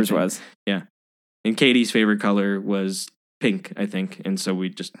Like my yours thing. was. And Katie's favorite color was pink, I think. And so we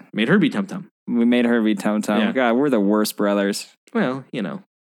just made her be Tum Tum. We made her be Tum Tum. Yeah. God, we're the worst brothers. Well,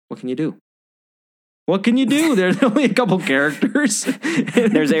 what can you do? What can you do? There's only a couple characters.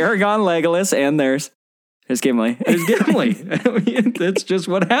 There's Aragorn, Legolas, and there's Gimli. There's Gimli. I mean, that's just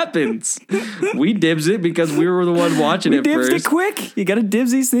what happens. We dibs it because we were the one watching We it dibs first. it quick. You got to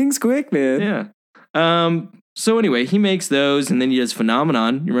dibs these things quick, man. Yeah. So anyway, he makes those, and then he does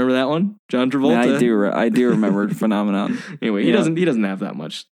Phenomenon. You remember that one, John Travolta? Yeah, I do remember Phenomenon. Anyway, he Yeah. doesn't have that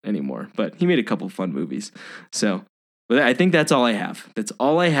much anymore, but he made a couple fun movies. So, but I think that's all I have. That's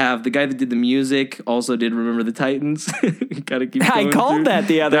all I have. The guy that did the music also did Remember the Titans. Gotta keep. I going called through. that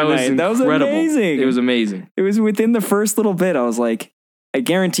the other night. That was incredible. amazing. It was amazing. It was within the first little bit. I was like, I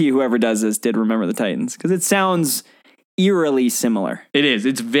guarantee whoever does this did Remember the Titans because it sounds eerily similar. It is.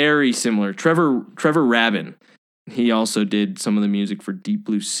 It's very similar. Trevor Rabin. He also did some of the music for Deep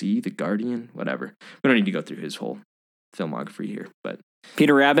Blue Sea, The Guardian, whatever. We don't need to go through his whole filmography here, but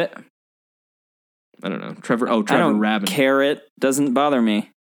Peter Rabbit. I don't know. Trevor I don't Rabin. care. It doesn't bother me.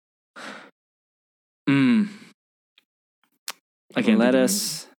 I can't Let think of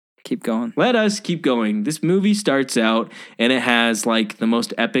us keep going. Let us keep going. This movie starts out and it has like the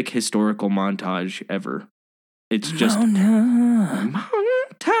most epic historical montage ever. It's just montage.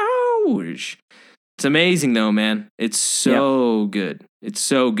 It's amazing though, man. It's so good. It's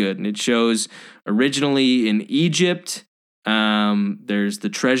so good. And it shows originally in Egypt. There's the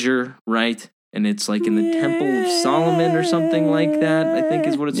treasure, right? And it's like in the Temple of Solomon or something like that, I think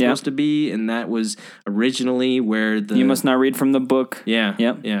is what it's supposed to be. And that was originally where the... You must not read from the book. Yeah.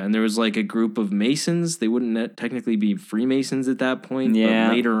 Yep. Yeah. And there was like a group of Masons. They wouldn't technically be Freemasons at that point. Yeah.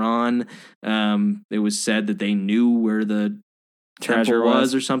 But later on, it was said that they knew where the Treasure temple was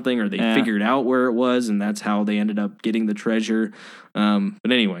was. or something, or they Yeah. figured out where it was. And that's how they ended up getting the treasure.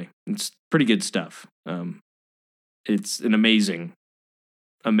 But anyway, it's pretty good stuff. It's an amazing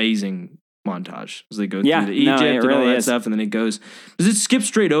montage as they go through the Egypt and all that stuff, and then it goes. Does it skip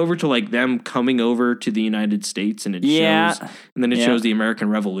straight over to like them coming over to the United States, and it shows, and then it shows the American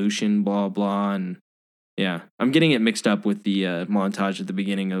Revolution, blah blah, and yeah, I'm getting it mixed up with the montage at the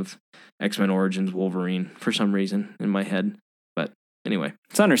beginning of X-Men Origins Wolverine for some reason in my head. But anyway,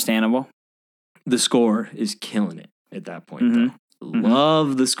 It's understandable. the score is killing it at that point. Mhm. Though.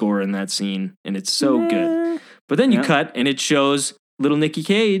 Love the score in that scene, and it's so good. But then you cut, and it shows little Nicky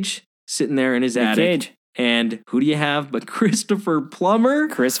Cage sitting there in his attic. Cage. And who do you have but Christopher Plummer?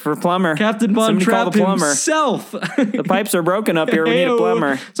 Christopher Plummer. Captain Von Somebody call Trapp the plumber. himself. The pipes are broken up here. We need a Heyo.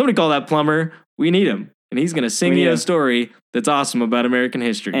 plumber. Somebody call that plumber. We need him. And he's going to sing We need you a him. story that's awesome about American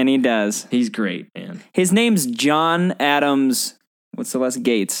history. And he does. He's great, man. His name's John Adams. What's the last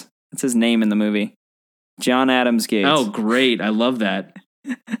Gates? That's his name in the movie. John Adams Gates. Oh, great. I love that.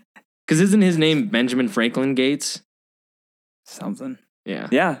 Because isn't his name Benjamin Franklin Gates? Something. Yeah.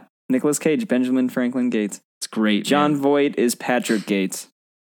 Yeah. Nicolas Cage, Benjamin Franklin Gates. It's great. John man. Voight is Patrick Gates.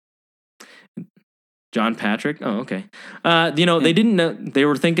 John Patrick? Oh, okay. They didn't know. They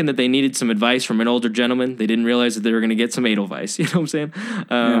were thinking that they needed some advice from an older gentleman. They didn't realize that they were going to get some Edelweiss. You know what I'm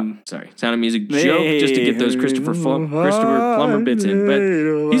saying? Sorry. Sound of Music joke just to get those Christopher Plummer bits in.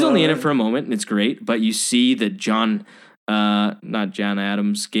 But he's only in it for a moment, and it's great. But you see that not John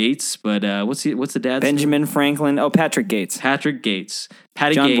Adams Gates, but what's the dad's name? Benjamin Franklin. Oh, Patrick Gates. Patrick Gates.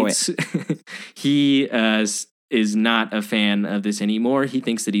 Patty John Gates. He is not a fan of this anymore. He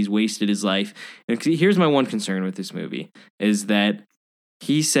thinks that he's wasted his life. And here's my one concern with this movie is that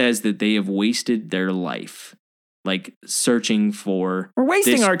he says that they have wasted their life, like searching for We're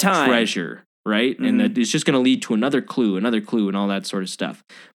wasting this our time. treasure, right? And that it's just going to lead to another clue, and all that sort of stuff.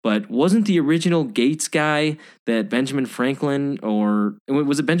 But wasn't the original Gates guy that Benjamin Franklin, or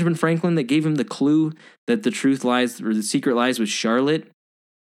was it Benjamin Franklin that gave him the clue that the truth lies, or the secret lies with Charlotte?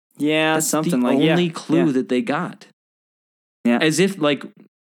 Yeah, That's something the like that. only clue Yeah. that they got. Yeah. As if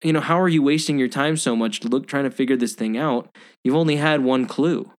how are you wasting your time so much trying to figure this thing out? You've only had one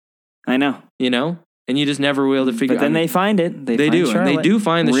clue, I know. you know? and you just never will to figure. But then they find it. They find do, Charlotte. and they do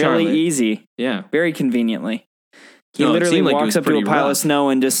find the really Charlotte. easy, Yeah, very conveniently. He No, it literally seemed like it walks was up to a pretty pile rough. of snow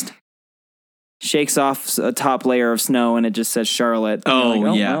and just shakes off a top layer of snow, and it just says Charlotte. And Oh, you're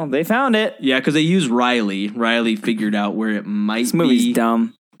like, yeah. well, they found it. yeah, because they use Riley. Riley figured out where it might This movie's be.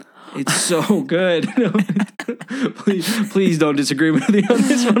 dumb. It's so good. please don't disagree with me on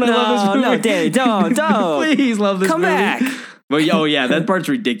this one. I love this movie. No, Danny, don't. Please love this Come movie. back. But oh yeah, that part's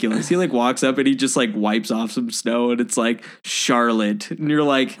ridiculous. He like walks up and he just like wipes off some snow and it's like Charlotte, and you're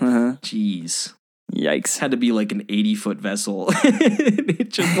like, geez, Yikes. had to be like an 80-foot vessel.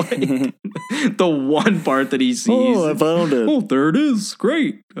 It's just like the one part that he sees. found it. Oh, there it is.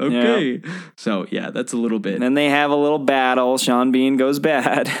 Great. Okay. So yeah, that's a little bit. Then they have a little battle. Sean Bean goes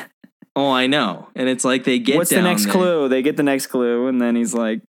bad. Oh, I know. And it's like they get What's the down next there. clue? They get the next clue, and then he's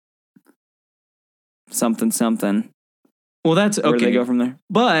like, something. Well, that's Where do okay. they go from there?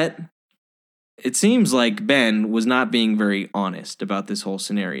 But it seems like Ben was not being very honest about this whole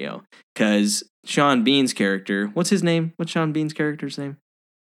scenario because Sean Bean's character, what's his name? What's Sean Bean's character's name?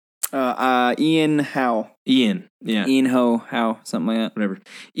 Ian Howe. Ian. Yeah. Ian Howe, something like that. Whatever.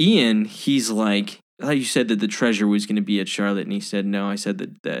 Ian, he's like, I thought you said that the treasure was going to be at Charlotte, and he said, no, I said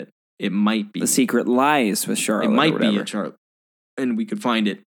that it might be. The secret lies with Charlotte. It might or be whatever. at Charlotte. And we could find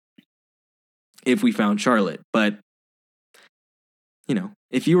it if we found Charlotte. But, you know,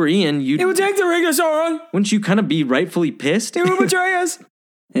 if you were Ian, He would take the ring of Sauron. wouldn't you kind of be rightfully pissed? He would betray us.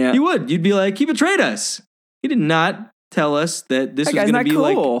 Yeah. You would. You'd be like, he betrayed us. He did not tell us that this That was guy's going to not be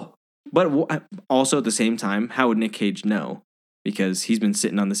like. cool. But also at the same time, how would Nick Cage know? Because he's been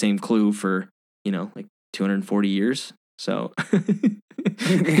sitting on the same clue for, like 240 years. So.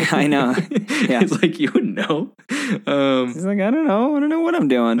 I know. Yeah. It's like, you would know. He's like, I don't know what I'm I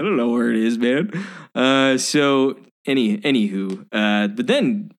doing. don't know where it is, man. So, anywho. But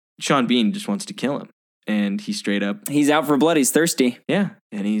then Sean Bean just wants to kill him. And he straight up. He's out for blood. He's thirsty. Yeah.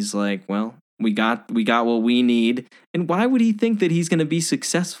 And he's like, well, we got what we need. And why would he think that he's going to be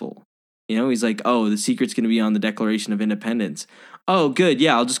successful? He's like, oh, the secret's going to be on the Declaration of Independence. Oh, good.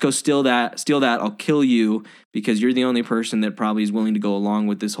 Yeah, I'll just go steal that. I'll kill you because you're the only person that probably is willing to go along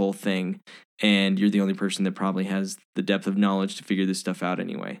with this whole thing. And you're the only person that probably has the depth of knowledge to figure this stuff out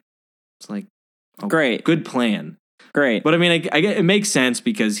anyway. It's like, oh, Great. Good plan. Great. But I mean, I get, it makes sense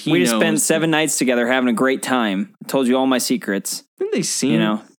because he We knows. just spent 7 nights together having a great time. I told you all my secrets. Didn't they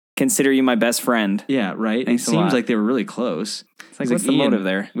seem? Consider you my best friend. Yeah, right. Thanks It a seems lot. like they were really close. It's like, He's what's the "Ian, motive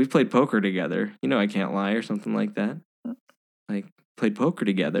there? We've played poker together. I can't lie or something like that. Like, played poker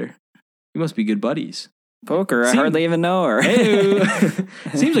together. You must be good buddies. Poker? I Seem- hardly even know her. Hey,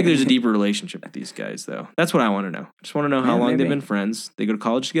 seems like there's a deeper relationship with these guys, though. That's what I want to know. Just want to know how Yeah, long they've maybe. been friends. They go to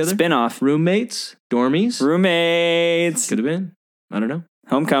college together. Spin-off. Roommates, dormies. Roommates. Could have been. I don't know.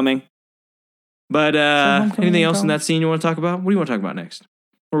 Homecoming. But homecoming anything else in college. that scene you want to talk about? What do you want to talk about next?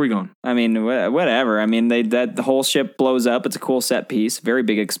 Where are we going? I mean, whatever. I mean, the whole ship blows up. It's a cool set piece. Very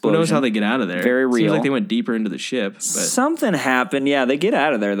big Who explosion. knows how they get out of there? Very Seems real. like they went deeper into the ship. But Something happened. Yeah, they get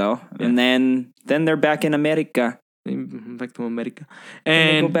out of there though, Yeah. and then they're back in America. back to America. And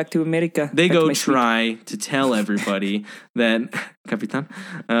they And go back to America. they Back to go my sweet- try to tell everybody that Capitan.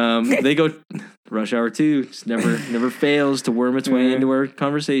 They go Rush Hour 2 just never fails to worm its way into our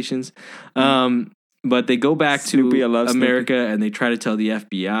conversations. But they go back Snoopy, I to love Snoopy. America and they try to tell the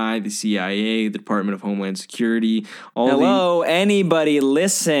FBI, the CIA, the Department of Homeland Security, Hello, anybody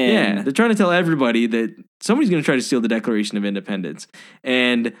listen? Yeah, they're trying to tell everybody that somebody's going to try to steal the Declaration of Independence.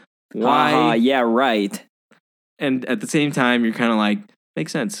 And why? Yeah, right. And at the same time, you're kind of like,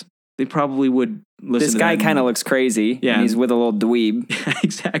 makes sense. They probably would listen This to guy that. kind of looks crazy. Yeah. And he's with a little dweeb. Yeah,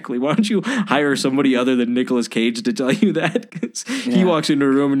 exactly. Why don't you hire somebody other than Nicolas Cage to tell you that? 'Cause he Yeah. walks into a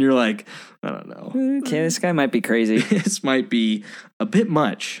room and you're like, I don't know. Okay, this guy might be crazy. This might be a bit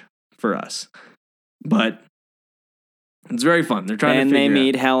much for us. But it's very fun. They're trying And to they figure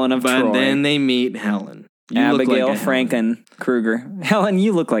meet Helen of out. But Troy. then they meet Helen. You look Abigail like a Helen. Franken Kruger. Helen,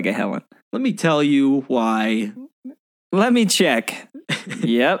 you look like a Helen. Let me tell you why. Let me check.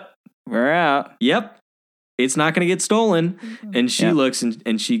 Yep, we're out. Yep. It's not going to get stolen. And she Yep. looks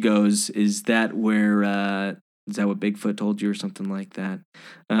and she goes, is that where, is that what Bigfoot told you or something like that?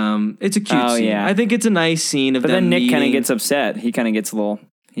 It's a cute Oh, scene. yeah. I think it's a nice scene of But them then Nick kind of meeting. gets upset. He kind of gets a little.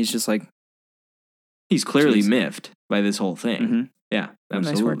 He's just like, He's clearly Jeez. miffed by this whole thing. Mhm. Yeah, nice work.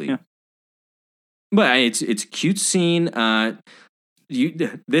 absolutely. Yeah. But it's a cute scene.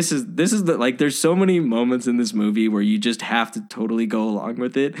 This is the like. There's so many moments in this movie where you just have to totally go along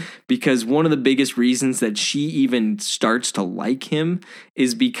with it because one of the biggest reasons that she even starts to like him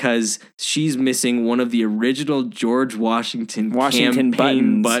is because she's missing one of the original George Washington Washington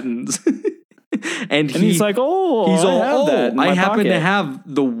campaign buttons. buttons. and he's like, oh, he's all, I have that in I my happen pocket. to have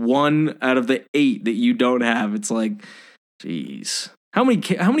the one out of the 8 that you don't have. It's like, jeez. How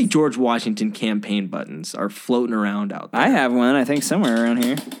many George Washington campaign buttons are floating around out there? I have one, I think, somewhere around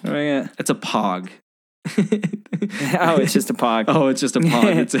here. What do I got? It's a pog. Oh, it's just a pog. Oh, it's just a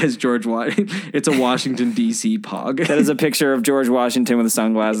pog. It says George Washington. It's a Washington, D.C. pog. That is a picture of George Washington with the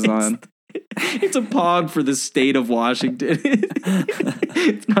sunglasses on. It's a pog for the state of Washington.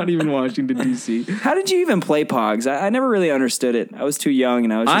 It's not even Washington, D.C. How did you even play pogs? I never really understood it. I was too young,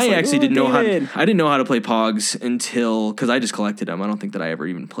 and I was just actually didn't know David. I didn't know how to play pogs until, because I just collected them. I don't think that I ever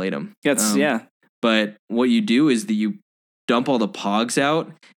even played them. Yeah. But what you do is that you dump all the pogs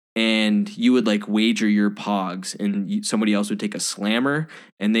out, and you would like wager your pogs, and somebody else would take a slammer,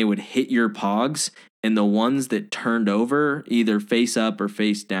 and they would hit your pogs, and the ones that turned over, either face up or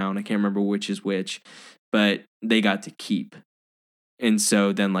face down, I can't remember which is which, but they got to keep. And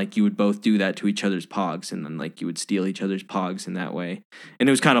so then like you would both do that to each other's pogs, and then like you would steal each other's pogs in that way. And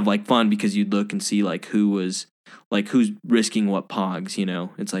it was kind of like fun because you'd look and see like who's risking what pogs, you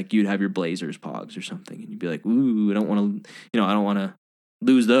know. It's like you'd have your Blazers pogs or something, and you'd be like, ooh, I don't want to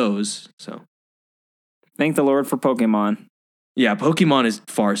lose those. So Thank the Lord for Pokemon. yeah, Pokemon is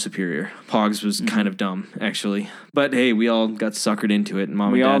far superior. Pogs was kind of dumb, actually. But hey, we all got suckered into it, and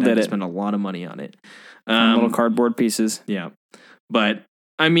Mom and Dad had to spend a lot of money on it. Little cardboard pieces. Yeah. But,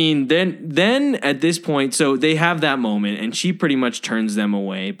 I mean, then at this point, so they have that moment, and she pretty much turns them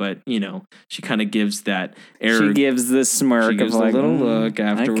away, but, you know, she kind of gives that She gives the smirk she gives of like, a little look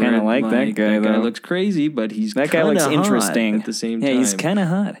afterward. I kind of like that guy, That guy though. looks crazy, but That guy looks interesting at the same time. Yeah, he's kind of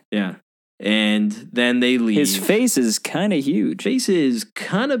hot. Yeah. And then they leave. His face is kind of huge. Face is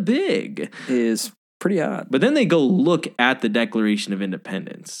kind of big. Is pretty hot. But then they go look at the Declaration of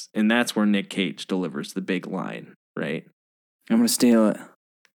Independence, and that's where Nick Cage delivers the big line, right? I'm going to steal it.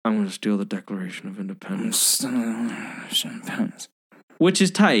 I'm going to steal the Declaration of Independence. Uh-huh. Which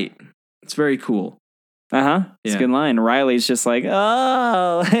is tight. It's very cool. It's a good line. Riley's just like,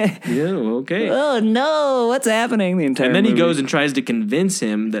 oh. Yeah, okay. Oh, no. What's happening? The entire And then he movie. goes and tries to convince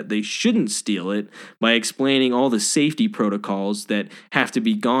him that they shouldn't steal it by explaining all the safety protocols that have to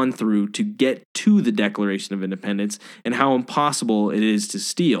be gone through to get to the Declaration of Independence and how impossible it is to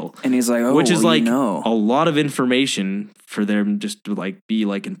steal. And he's like, oh, which is like no. a lot of information for them just to like be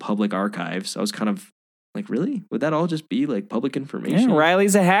like in public archives. I was kind of like, really? Would that all just be like public information? Yeah,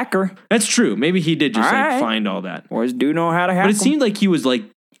 Riley's a hacker. That's true. Maybe he did just All like right. find all that. Boys do know how to hack But it them. seemed like he was like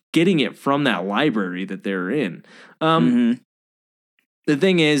getting it from that library that they're in. Mm-hmm. The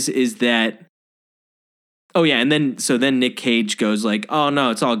thing is that, oh yeah, and then Nick Cage goes like, oh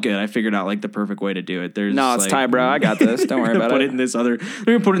no, it's all good. I figured out like the perfect way to do it. There's No, it's Ty, bro. I got this. Don't worry about put it. it in this other.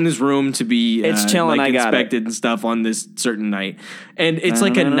 They're gonna put it in this room to be It's chilling, like I got inspected and stuff on this certain night. And it's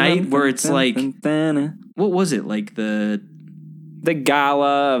like a night where it's like, what was it like the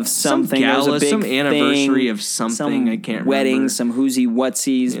gala of something. There was gala, a big some anniversary thing, of something. some I can't wedding, remember. some whoozy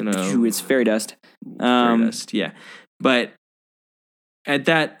whatsies. You know. It's fairy dust. Fairy dust, yeah. But at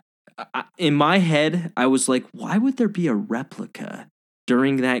that, in my head, I was like, why would there be a replica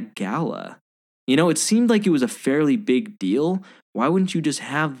during that gala? You know, it seemed like it was a fairly big deal. Why wouldn't you just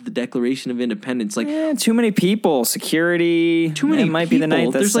have the Declaration of Independence? Like, Too many people, security. too many It might people. be the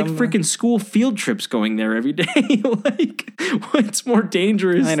night that There's like freaking school field trips going there every day. Like, what's more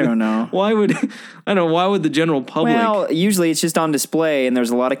dangerous? I don't know. Why would the general public? Well, usually it's just on display, and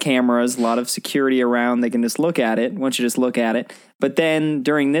there's a lot of cameras, a lot of security around. They can just look at it. Once you just look at it, but then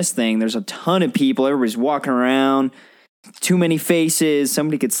during this thing, there's a ton of people. Everybody's walking around. Too many faces.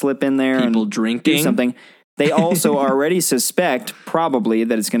 Somebody could slip in there people and drinking do something. They also already suspect, probably,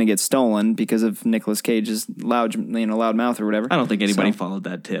 that it's going to get stolen because of Nicolas Cage's loud mouth or whatever. I don't think anybody So, followed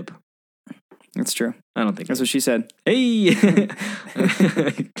that tip. It's true. I don't think That's what she said. Hey,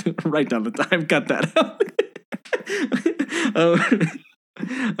 right down the time. Cut that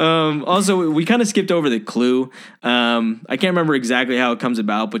out. Also, we kind of skipped over the clue. I can't remember exactly how it comes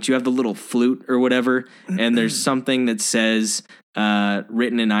about, but you have the little flute or whatever, and there's something that says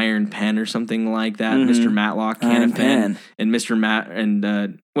written in iron pen or something like that. Mr. Matlock can Iron of pen, pen. and Mr. Matt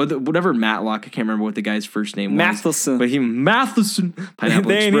and whatever Matlock. I can't remember what the guy's first name was. Matheson. But Matheson, Pineapple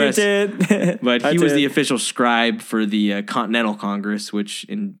They Express. needed- But I he was did. the official scribe for the Continental Congress, which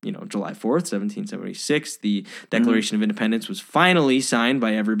in July 4th, 1776, the Declaration of Independence was finally signed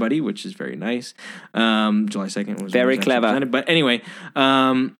by everybody, which is very nice. July 2nd was Very when it was actually clever. presented. But anyway,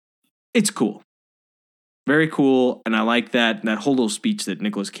 it's cool. very cool. And I like that whole little speech that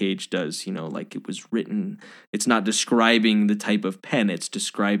Nicolas Cage does, like it was written. It's not describing the type of pen. It's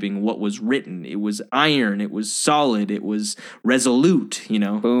describing what was written. It was iron. It was solid. It was resolute,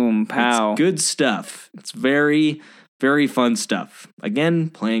 Boom, pow. It's good stuff. It's very, very fun stuff. Again,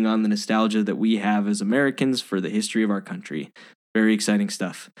 playing on the nostalgia that we have as Americans for the history of our country. Very exciting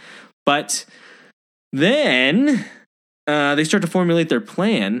stuff. But then they start to formulate their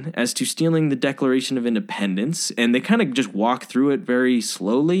plan as to stealing the Declaration of Independence, and they kind of just walk through it very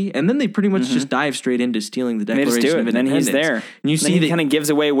slowly, and then they pretty much just dive straight into stealing the Declaration of Independence. Then he's there. And you see he kind of gives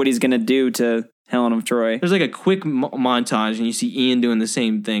away what he's going to do to Helen of Troy. There's like a quick montage, and you see Ian doing the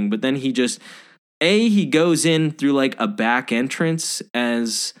same thing, but then he just, he goes in through like a back entrance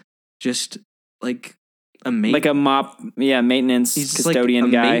as just like like a maintenance he's custodian like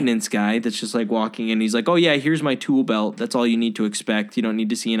a guy. Maintenance guy that's just like walking in. He's like, oh yeah, here's my tool belt. That's all you need to expect. You don't need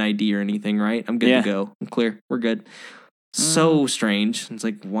to see an ID or anything, right? I'm good to go. I'm clear. We're good. So strange. It's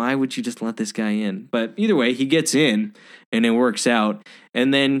like, why would you just let this guy in? But either way, he gets in and it works out.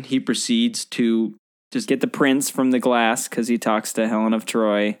 And then he proceeds to just get the prince from the glass because he talks to Helen of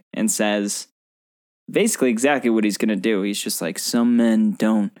Troy and says basically exactly what he's going to do. He's just like, some men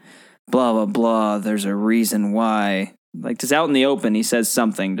don't. Blah, blah, blah. There's a reason why. Like, just out in the open, he says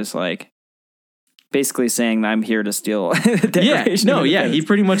something, just like basically saying that I'm here to steal the Declaration. He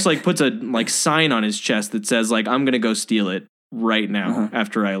pretty much like puts a like sign on his chest that says like, I'm gonna go steal it right now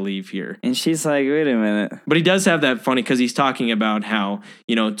after I leave here. And she's like, wait a minute. But he does have that funny because he's talking about how,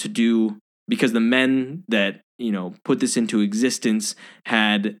 because the men that, put this into existence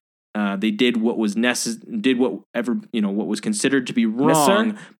had they did what was what was considered to be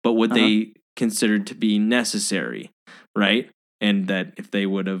wrong, but what they considered to be necessary, right? And that if they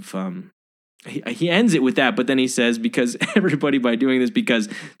would have, he ends it with that, but then he says, because everybody by doing this, because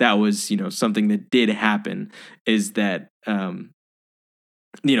that was, something that did happen, is that,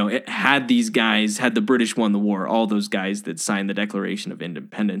 it had the British won the war, all those guys that signed the Declaration of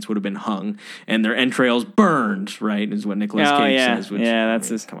Independence would have been hung and their entrails burned, right? Is what Nicolas Cage says.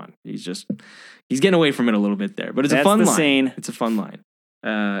 Which, come on. He's getting away from it a little bit there, but it's a fun line. Scene. It's a fun line.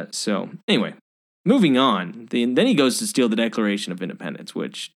 So anyway, moving on. Then he goes to steal the Declaration of Independence,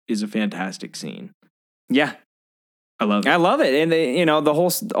 which is a fantastic scene. Yeah. I love it. I love it. And they,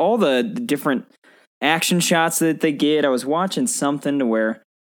 all the different action shots that they get. I was watching something to where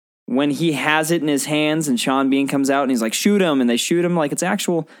when he has it in his hands and Sean Bean comes out and he's like, shoot him, and they shoot him like it's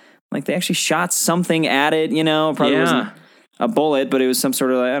actual, like they actually shot something at it, probably wasn't a bullet, but it was some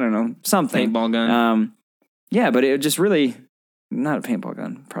sort of, I don't know, something. Paintball gun. But it just really, not a paintball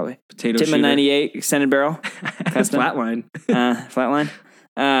gun, probably. Potato Titman shooter. 98 extended barrel. Flatline. Flatline.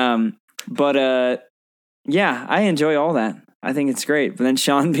 Yeah, I enjoy all that. I think it's great. But then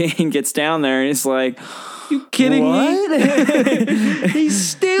Sean Bean gets down there and he's like, you kidding me? He's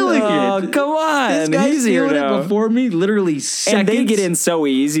stealing it. Oh, come on. This guy's stealing it before me, literally seconds. And they get in so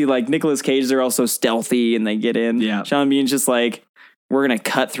easy. Like Nicolas Cage, they're also stealthy and they get in. Yeah. Sean Bean's just like, we're going to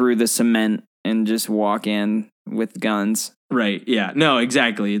cut through the cement and just walk in with guns. Right. Yeah. No,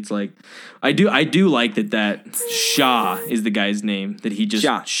 exactly. It's like, I do like that Shah is the guy's name, that he just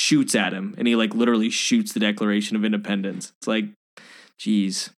shoots at him and he like literally shoots the Declaration of Independence. It's like,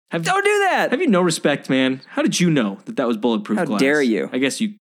 geez. Don't do that. Have you no respect, man? How did you know that was bulletproof glass? How dare you? I guess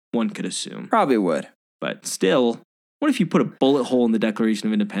one could assume. Probably would. But still, what if you put a bullet hole in the Declaration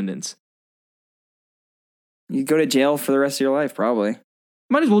of Independence? You'd go to jail for the rest of your life, probably.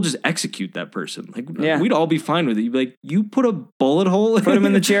 Might as well just execute that person. Like, we'd all be fine with it. You'd be like, you put a bullet hole in Put him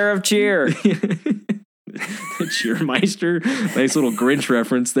in the chair of cheer. Cheermeister. Nice little Grinch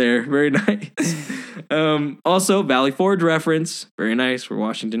reference there. Very nice. Also, Valley Forge reference. Very nice. For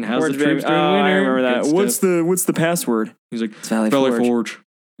Washington House the troops during winter. I remember that. What's the password? He's like, it's Valley Forge.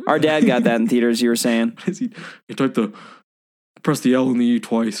 Our dad got that in theaters, you were saying. You press the L and the E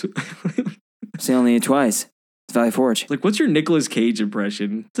twice. Say only twice. Valley Forge. Like, what's your Nicolas Cage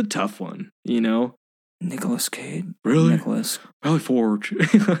impression? It's a tough one, Nicolas Cage. Really? Nicholas. Valley Forge.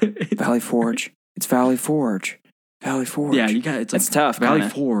 Valley Forge. It's Valley Forge. Valley Forge. Yeah, it's tough. Valley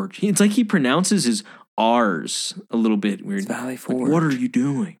Forge. It's like he pronounces his R's a little bit weird. It's Valley Forge. Like, what are you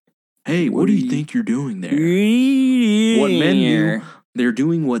doing? Hey, what do you think you're doing there? What men do, they're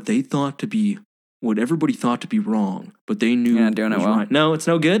doing what everybody thought to be wrong, but they knew you're not doing it well. Right. No, it's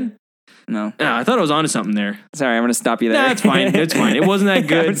no good. No. I thought I was onto something there. Sorry, I'm going to stop you there. That's fine. It's fine. It wasn't that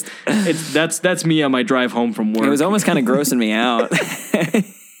good. That's me on my drive home from work. It was almost kind of grossing me out.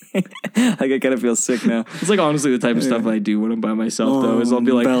 Like I kind of feel sick now. It's like honestly the type of stuff I do when I'm by myself, though, is I'll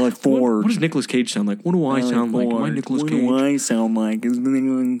be like, Balak Ford. what does Nicolas Cage sound like? What do I sound like? Am I Nicolas Cage? What do I sound like?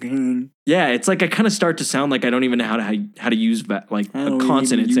 Yeah, it's like I kind of start to sound like I don't even know how to use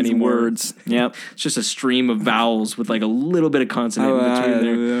consonants anymore. Words. Yep. It's just a stream of vowels with like a little bit of consonant in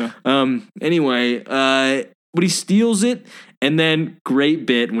between there. Anyway, but he steals it, and then great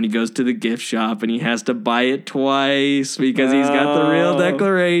bit when he goes to the gift shop and he has to buy it twice because he's got the real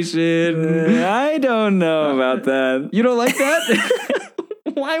Declaration. I don't know about that. You don't like that?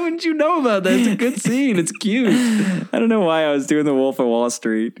 Why wouldn't you know about that? It's a good scene. It's cute. I don't know why I was doing the Wolf of Wall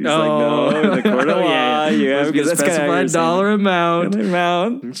Street. He's like, no, in the court of law, you have to be a specified dollar amount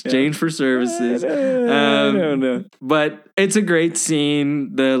in exchange for services. I don't know. But it's a great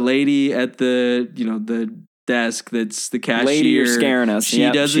scene. The lady at the desk that's the cashier. Lady, you're scaring us. She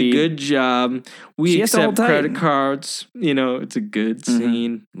does a good job. We accept credit tight. Cards. It's a good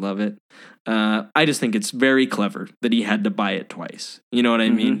scene. Love it. I just think it's very clever that he had to buy it twice. You know what I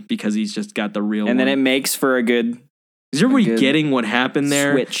mean? Because he's just got the real one. And then it makes for a good... Is everybody getting what happened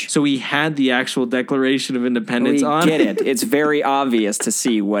there? Switch. So he had the actual Declaration of Independence on. Get it. It's very obvious to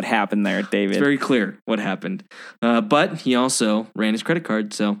see what happened there, David. It's very clear what happened. But he also ran his credit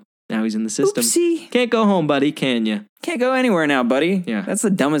card, so now he's in the system. Oopsie. Can't go home, buddy, can you? Can't go anywhere now, buddy. Yeah. That's the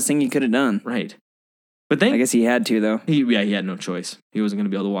dumbest thing you could have done. Right. But then... I guess he had to, though. He had no choice. He wasn't going to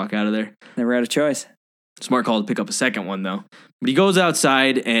be able to walk out of there. Never had a choice. Smart call to pick up a second one, though. But he goes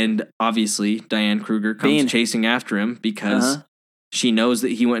outside, and obviously Diane Kruger comes chasing after him because she knows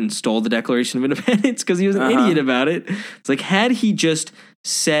that he went and stole the Declaration of Independence because he was an idiot about it. It's like, had he just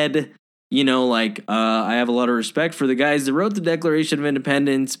said, I have a lot of respect for the guys that wrote the Declaration of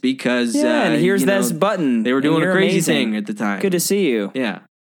Independence because... and here's this button. They were doing a crazy amazing. thing at the time. Good to see you. Yeah.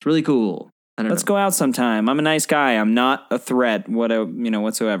 It's really cool. Let's go out sometime. I'm a nice guy. I'm not a threat,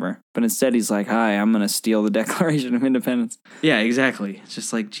 whatsoever. But instead, he's like, "Hi, I'm gonna steal the Declaration of Independence." Yeah, exactly. It's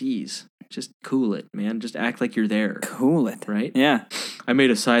just like, geez, just cool it, man. Just act like you're there. Cool it, right? Yeah. I made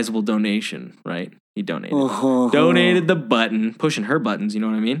a sizable donation, right? He donated. Donated the button, pushing her buttons. You know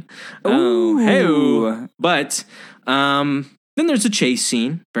what I mean? Oh, hey. But then there's a chase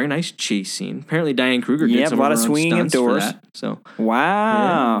scene. Very nice chase scene. Apparently, Diane Kruger did some a lot of swinging of doors. For that, so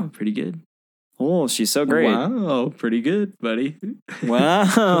wow, yeah, pretty good. Oh, she's so great. Wow, pretty good, buddy.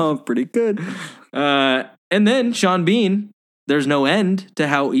 Wow, pretty good. And then Sean Bean, there's no end to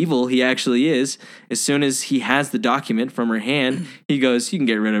how evil he actually is. As soon as he has the document from her hand, he goes, "You can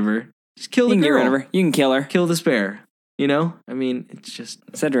get rid of her. Just kill the girl. You can get rid of her. You can kill her. Kill the spare." I mean, it's just...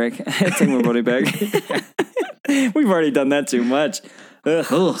 Cedric, take my body back. We've already done that too much.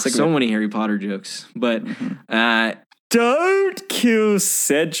 Ugh, so many Harry Potter jokes. But don't kill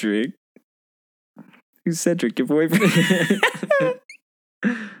Cedric. Who's Cedric? Give away from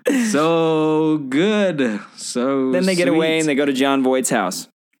So good. So then they get away and they go to John Voight's house.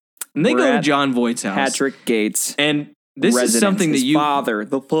 And they go to John Voight's house. Patrick Gates. And this is something that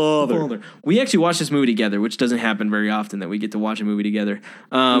the father. We actually watched this movie together, which doesn't happen very often that we get to watch a movie together.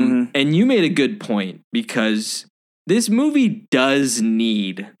 And you made a good point because this movie does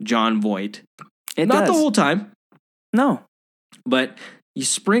need John Voight. Not the whole time. No. But you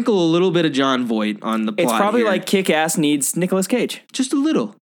sprinkle a little bit of John Voight on the plot. It's probably here. like Kick-Ass needs Nicolas Cage. Just a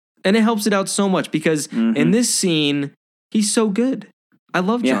little. And it helps it out so much because in this scene, he's so good. I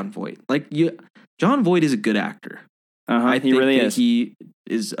love John Voight. John Voight is a good actor. I think really that is. He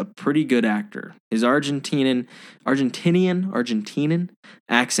is a pretty good actor. His Argentinian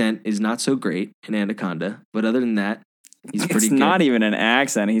accent is not so great in Anaconda, but other than that, he's pretty good. It's not even an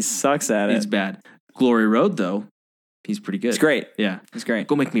accent. He sucks at it. It's bad. Glory Road, though, he's pretty good. It's great. Yeah. It's great.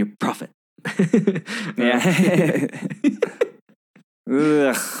 Go make me a prophet. Yeah.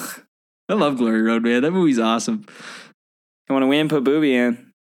 Ugh. I love Glory Road, man. That movie's awesome. You want to win? Put Booby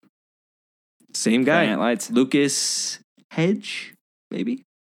in. Same guy. Friday Night Lights. Lucas Hedge, maybe?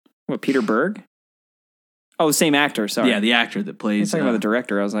 What, Peter Berg? Oh, same actor, sorry. Yeah, the actor that plays... I was talking about the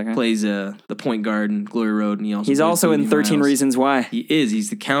director. I was like... Plays the point guard in Glory Road, and he's also in 13 Miles. Reasons Why. He is. He's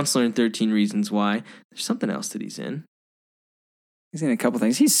the counselor in 13 Reasons Why. There's something else that he's in. He's in a couple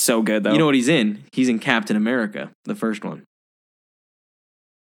things. He's so good, though. You know what he's in? He's in Captain America, the first one.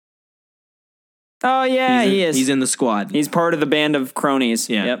 Oh, yeah, he is. He's in the squad. He's part of the band of cronies.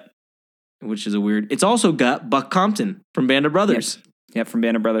 Yeah. Yep. Which is a weird... It's also got Buck Compton from Band of Brothers. Yep, from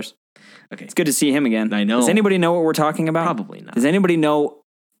Band of Brothers. Okay. It's good to see him again. I know. Does anybody know what we're talking about? Probably not. Does anybody know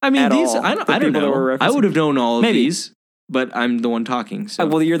I mean, at these... all I don't the know. people that we're I would have known all of Maybe. these. but I'm the one talking. So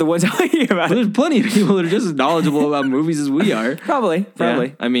Well, you're the one talking about But it. there's plenty of people that are just as knowledgeable about movies as we are. Probably. Yeah.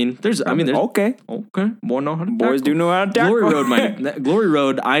 I mean, there's Okay. More know how to Boys tackle. do know how to tackle. Glory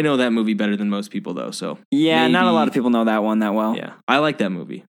Road. I know that movie better than most people though. So Yeah, not a maybe- lot of people know that one that well. Yeah, I like that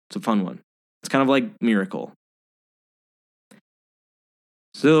movie. It's a fun one. It's kind of like Miracle.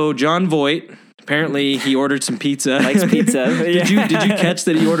 So John Voight, apparently he ordered some pizza. Likes pizza. Did you catch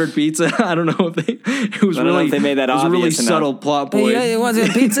that he ordered pizza? I don't know if it was I don't know if they made that it was a really obvious enough. subtle plot point. Hey, you want some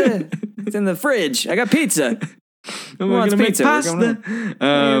pizza? It's in the fridge. I got pizza. We're wants gonna make pizza? We're pasta. We're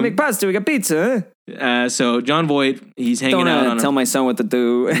gonna make pasta. We got pizza. Huh? So John Voight, he's hanging Don't out on tell my son what to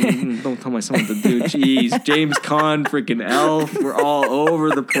do. Don't tell my son what to do. Jeez, James Caan, freaking Elf. We're all over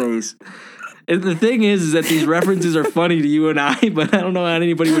the place. And the thing is that these references are funny to you and I, but I don't know how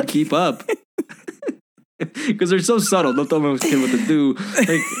anybody would keep up. Because they're so subtle. Don't tell my kid what to do.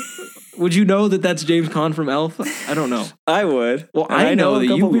 Like, would you know that that's James Caan from Elf? I don't know. I would. Well, I know a that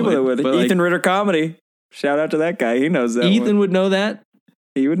couple you people would, that would. but, like- Ethan Ritter comedy. Shout out to that guy. He knows that. Ethan one. would know that.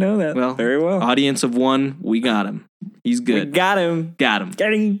 He would know that. Well, very well. Audience of one, we got him. He's We good. got him. Got him.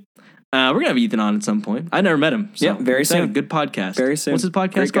 Got him. We're gonna have Ethan on at some point. I never met him. So Yeah, very it's a soon. Good podcast. Very soon. What's his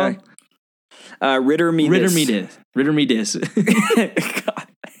podcast Great guy. called? Ritter Me Ritter This. Me Dis. Ritter Me Dis. God.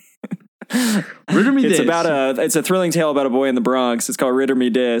 Ritter Me It's Dis. it's a thrilling tale about a boy in the Bronx. It's called Ritter Me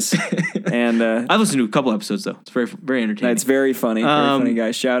Dis. And I've listened to a couple episodes though. It's very very entertaining. it's very funny. Very funny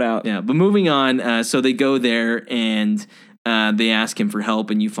guy. Shout out. Yeah, but moving on. So they go there and they ask him for help,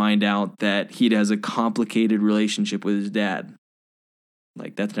 and you find out that he has a complicated relationship with his dad.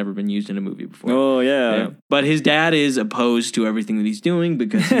 Like that's never been used in a movie before. Oh yeah. Yeah. But his dad is opposed to everything that he's doing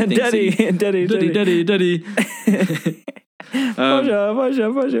because he thinks Daddy.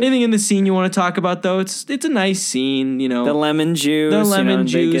 Anything in the scene you want to talk about though? It's a nice scene, you know. The lemon juice. The lemon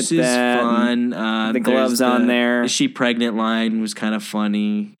they juice get is that. fun. The There's gloves on there. Is she pregnant line was kind of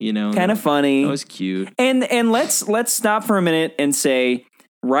funny, you know. Kind of funny. That was cute. And let's stop for a minute and say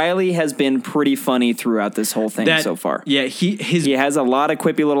Riley has been pretty funny throughout this whole thing so far. Yeah, he has a lot of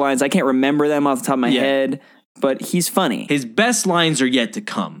quippy little lines. I can't remember them off the top of my head, but he's funny. his best lines are yet to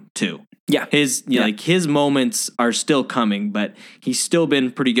come too. Yeah. Like his moments are still coming, but he's still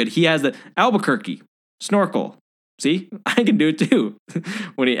been pretty good. He has the Albuquerque snorkel. See, I can do it too.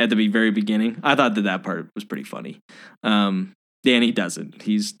 When he at the very beginning, I thought that part was pretty funny. Danny doesn't.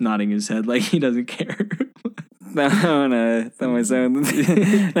 He's nodding his head like he doesn't care. No, tell my son.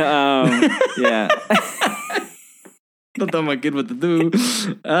 Yeah. Don't tell my kid what to do.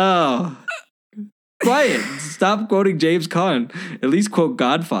 Oh. Quiet. Stop quoting James Caan. At least quote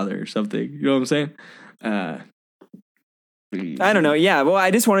Godfather or something. You know what I'm saying? I don't know. Yeah. Well, I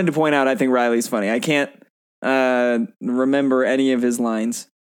just wanted to point out I think Riley's funny. I can't remember any of his lines.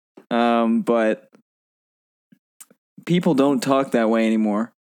 But people don't talk that way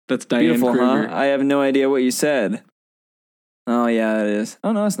anymore. That's Diane Beautiful, Kruger. huh? I have no idea what you said. Oh, yeah, it is.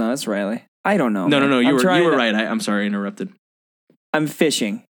 Oh, no, it's not. It's Riley. I don't know. No. You were trying to- right. I'm sorry, I interrupted. I'm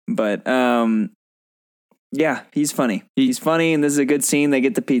fishing, but yeah, he's funny. He's funny, and this is a good scene. They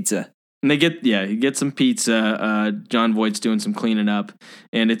get the pizza. And he gets some pizza. John Voight's doing some cleaning up,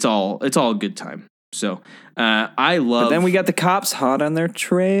 and it's all a good time. So I love. But then we got the cops hot on their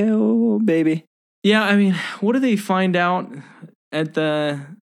trail, baby. Yeah, I mean, what do they find out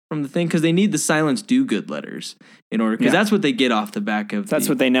from the thing? Because they need the silence do good letters in order, because that's what they get off the back of. That's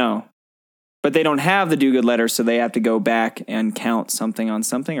what they know. But they don't have the do good letters, so they have to go back and count something on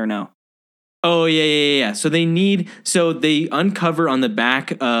something, or no? Oh, yeah. So they uncover on the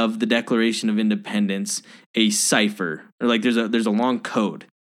back of the Declaration of Independence a cipher, or like there's a long code.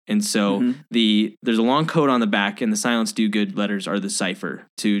 And so there's a long code on the back, and the silence do good letters are the cipher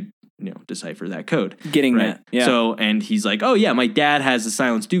to, decipher that code. Getting that. Yeah. So, and he's like, oh yeah, my dad has the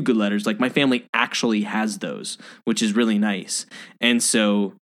silence do good letters. Like my family actually has those, which is really nice. And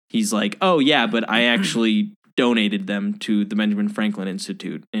so he's like, oh yeah, but I actually donated them to the Benjamin Franklin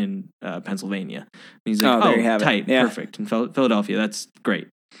Institute in Pennsylvania. And he's like, there you have it. tight, Yeah. perfect. In Philadelphia, that's great.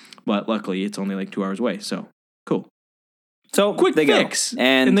 But luckily, it's only like 2 hours away, so cool. So Quick they fix, go,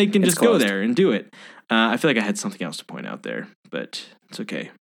 and they can it's just go closed. there and do it. I feel like I had something else to point out there, but it's okay.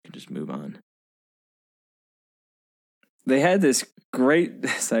 I can just move on. They had this great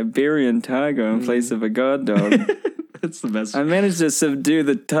Siberian tiger in place of a guard dog. That's the best. I managed to subdue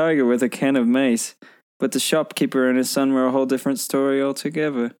the tiger with a can of mace, but the shopkeeper and his son were a whole different story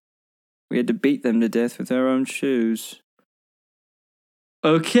altogether. We had to beat them to death with our own shoes.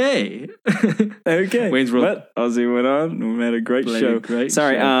 Okay. Okay. Wayne's World. But Ozzy went on. We had a great show.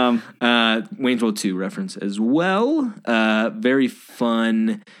 Sorry. Wayne's World 2 reference as well. Very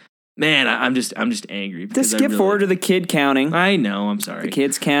fun. Man, I'm just angry. Just skip forward to the kid counting. I know. I'm sorry. The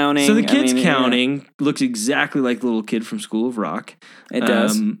kid's counting. So the kid's counting looks exactly like the little kid from School of Rock. It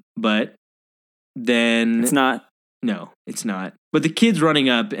does. But then it's not. No, it's not. But the kid's running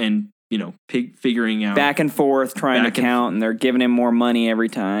up and figuring out back and forth trying to count, and they're giving him more money every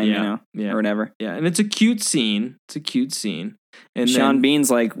time. Or whatever. Yeah, and it's a cute scene. And Sean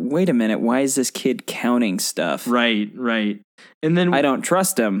Bean's like, wait a minute, why is this kid counting stuff? Right. And then I don't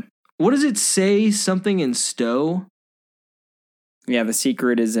trust him. What does it say? Something in Stowe? Yeah, the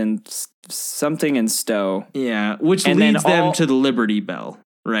secret is in something in Stowe. Yeah, which leads them to the Liberty Bell,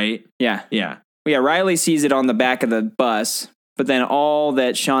 right? Yeah. Yeah. Yeah, Riley sees it on the back of the bus, but then all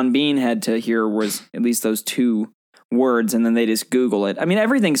that Sean Bean had to hear was at least those 2 words, and then they just Google it. I mean,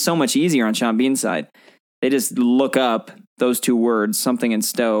 everything's so much easier on Sean Bean's side. They just look up those 2 words, something in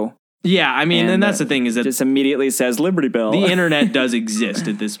Stowe. Yeah, I mean, and that's the thing is that just immediately says Liberty Bell. The internet does exist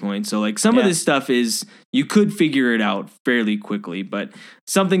at this point. So like some of this stuff is, you could figure it out fairly quickly. But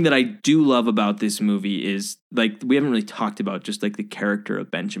something that I do love about this movie is like, we haven't really talked about just like the character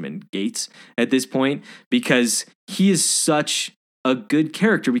of Benjamin Gates at this point, because he is such a good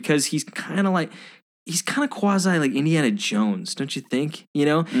character, because he's kind of quasi like Indiana Jones, don't you think?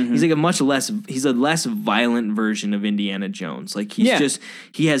 Mm-hmm. He's like he's a less violent version of Indiana Jones. Like he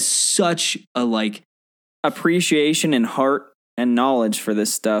has such a like appreciation and heart and knowledge for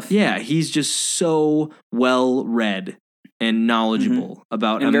this stuff. Yeah, he's just so well read and knowledgeable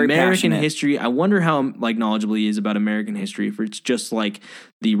about and American history. I wonder how like knowledgeable he is about American history, if it's just like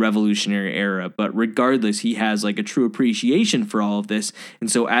the Revolutionary era. But regardless, he has like a true appreciation for all of this. And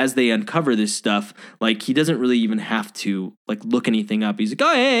so as they uncover this stuff, like he doesn't really even have to like look anything up. He's like,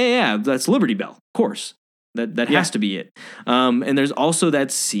 oh yeah, that's Liberty Bell, of course. That has to be it. And there's also that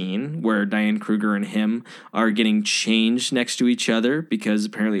scene where Diane Kruger and him are getting changed next to each other, because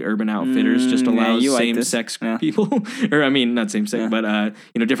apparently Urban Outfitters just allows same-sex people, or I mean, not same-sex, but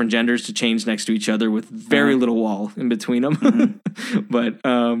different genders to change next to each other with very little wall in between them. Mm-hmm. But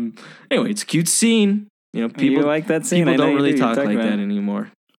anyway, it's a cute scene. People you like that scene. People don't really talk like that anymore.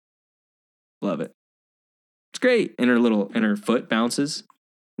 Love it. It's great. And her foot bounces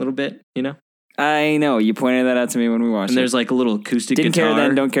a little bit. I know. You pointed that out to me when we watched it. And there's like a little acoustic guitar. Didn't care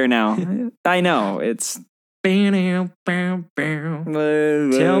then, don't care now. I know. It's... Tell me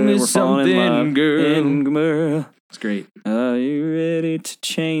something, girl. It's great. Are you ready to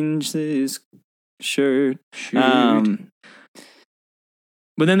change this shirt? But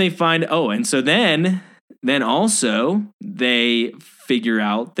then they find... Oh, and so then also they figure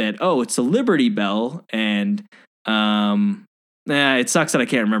out that, it's a Liberty Bell, and... it sucks that I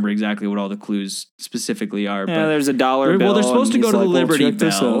can't remember exactly what all the clues specifically are. Yeah, but there's a dollar bill. Well, they're supposed to go to the Liberty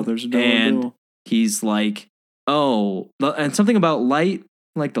Bell, there's a dollar bill. He's like, and something about light,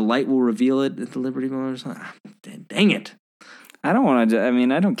 like the light will reveal it at the Liberty Bell or something. Dang it. I don't want to,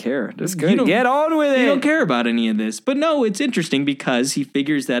 I don't care. Just get on with it. You don't care about any of this. But no, it's interesting because he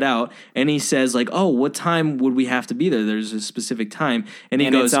figures that out, and he says like, what time would we have to be there? There's a specific time. And he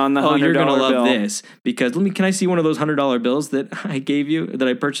goes, it's on the $100 you're going to love bill. this, because can I see one of those $100 bills that I gave you, that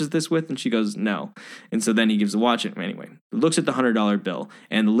I purchased this with? And she goes, no. And so then he gives the watch. Anyway, looks at the $100 bill,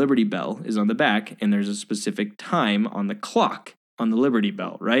 and the Liberty Bell is on the back, and there's a specific time on the clock on the Liberty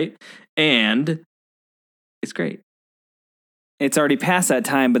Bell, right? And it's great. It's already past that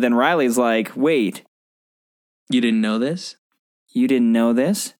time, but then Riley's like, wait. You didn't know this? You didn't know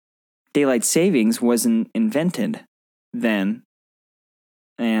this? Daylight savings wasn't invented then.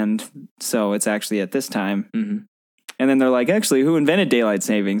 And so it's actually at this time. Mm-hmm. And then they're like, actually, who invented daylight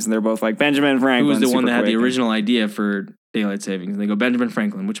savings? And they're both like, Benjamin Franklin. Who was the one that had the original idea for daylight savings? And they go, Benjamin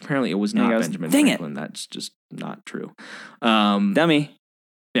Franklin, which apparently it was not Benjamin Franklin. That's just not true. Dummy.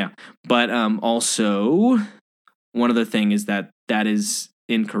 Yeah. But also... One other thing is that is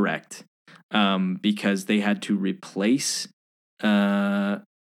incorrect, because they had to replace part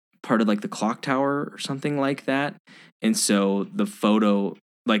of like the clock tower or something like that. And so the photo,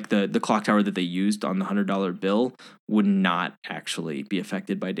 like the clock tower that they used on the $100 bill, would not actually be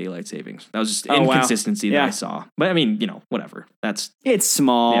affected by daylight savings. That was just inconsistency that I saw. But I mean, whatever. It's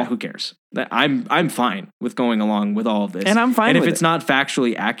small. Yeah, who cares? I'm fine with going along with all of this. And I'm fine with it. And if it's not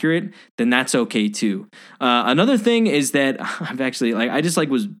factually accurate, then that's okay too. Another thing is that I've actually I just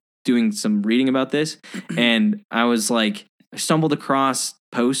was doing some reading about this, and I was like, I stumbled across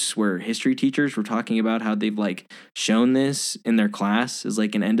posts where history teachers were talking about how they've shown this in their class as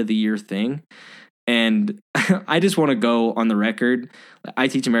an end of the year thing. And I just want to go on the record. I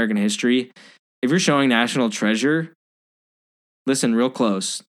teach American history. If you're showing National Treasure, listen real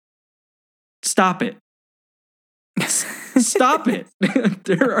close. Stop it. Stop it.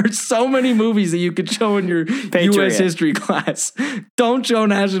 There are so many movies that you could show in your U.S. history class. Don't show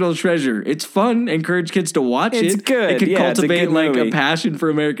National Treasure. It's fun. Encourage kids to watch it. It's good. It could cultivate like movie. a passion for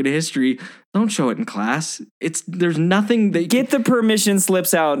American history. Don't show it in class. There's nothing that get the permission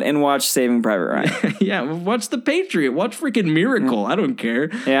slips out and watch Saving Private Ryan. Yeah, watch The Patriot. Watch freaking Miracle. I don't care.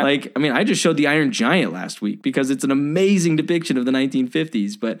 Yeah. Like, I mean, I just showed The Iron Giant last week because it's an amazing depiction of the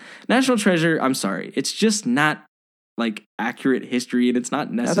 1950s. But National Treasure, I'm sorry, it's just not like accurate history, and it's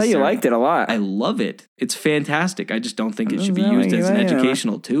not necessary. I thought you liked it a lot. I love it. It's fantastic. I just don't think it should be used as an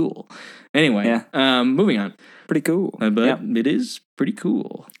educational tool. Anyway, moving on. Pretty cool. But it is pretty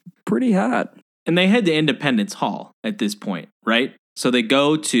cool. Pretty hot. And they head to Independence Hall at this point, right? So they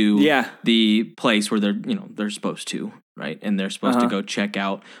go to the place where they're supposed to, right? And they're supposed to go check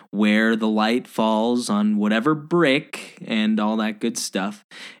out where the light falls on whatever brick and all that good stuff.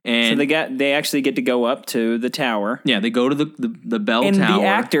 And so they actually get to go up to the tower. Yeah, they go to the bell and tower. And the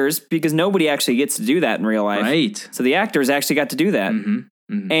actors, because nobody actually gets to do that in real life. Right. So the actors actually got to do that. Mm-hmm.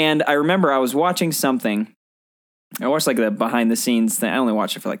 Mm-hmm. And I remember I was watching something. I watched like the behind the scenes thing. I only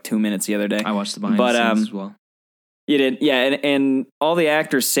watched it for like 2 minutes the other day. I watched the behind the scenes as well. You did, yeah, and all the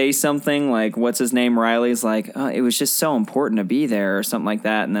actors say something like, what's his name, Riley's like, oh, it was just so important to be there or something like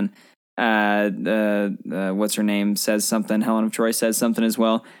that. And then what's her name says something, Helen of Troy says something as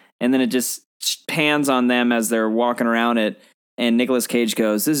well. And then it just pans on them as they're walking around it. And Nicolas Cage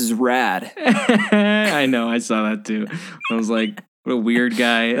goes, this is rad. I know, I saw that too. I was like, what a weird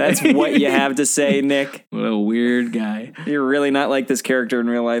guy. That's what you have to say, Nick. What a weird guy. You're really not like this character in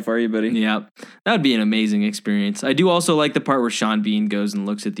real life, are you, buddy? Yeah. That would be an amazing experience. I do also like the part where Sean Bean goes and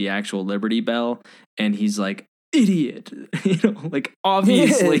looks at the actual Liberty Bell, and he's like, idiot. Like,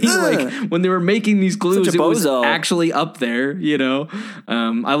 obviously, like, when they were making these clues, it was actually up there,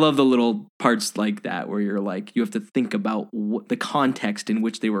 I love the little parts like that where you're like, you have to think about the context in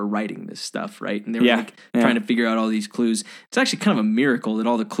which they were writing this stuff, right? And they were trying to figure out all these clues. It's actually kind of a miracle that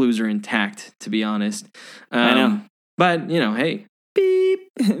all the clues are intact, to be honest. I know. But, hey. Beep,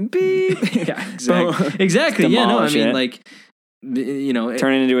 beep. Yeah, exactly. Yeah, no, I mean, like, turn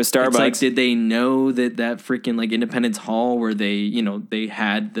it into a Starbucks. It's like, did they know that freaking like Independence Hall where they, they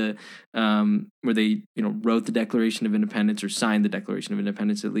had the, where they, wrote the Declaration of Independence or signed the Declaration of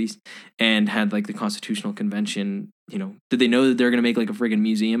Independence at least, and had like the Constitutional Convention, did they know that they're going to make like a friggin'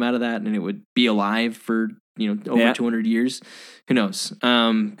 museum out of that and it would be alive for, over 200 years? Who knows?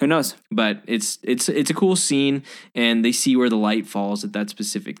 Who knows? But it's a cool scene, and they see where the light falls at that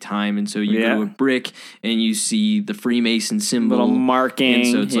specific time, and so you go to a brick and you see the Freemason symbol, little marking, and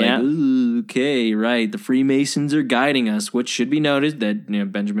so it's like, ooh, okay, right, the Freemasons are guiding us. Which should be noted that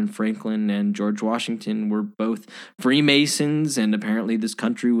Benjamin Franklin and George Washington were both Freemasons, and apparently this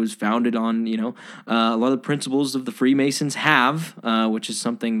country was founded on a lot of the principles of the Freemasons which is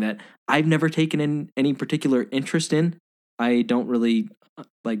something that I've never taken in any particular interest in. I don't really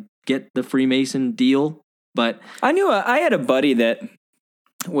get the Freemason deal, but I had a buddy that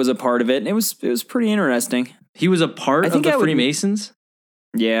was a part of it, and it was pretty interesting. He was a part of the Freemasons?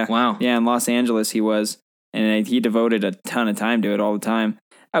 Yeah. Wow. Yeah, in Los Angeles he was, and he devoted a ton of time to it all the time.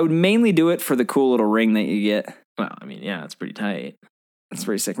 I would mainly do it for the cool little ring that you get. Well, I mean, yeah, it's pretty tight. It's a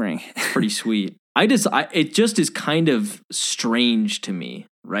pretty sick ring. Pretty sweet. It just is kind of strange to me,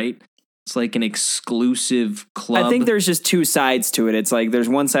 right? It's like an exclusive club. I think there's just two sides to it. It's like there's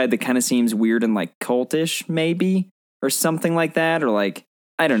one side that kind of seems weird and like cultish, maybe, or something like that, or like,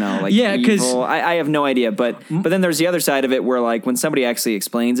 I don't know, like because I have no idea. But then there's the other side of it where like when somebody actually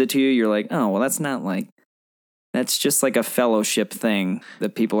explains it to you, you're like, oh, well, that's not like. That's just like a fellowship thing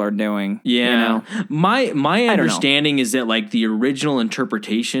that people are doing. Yeah. My understanding is that like the original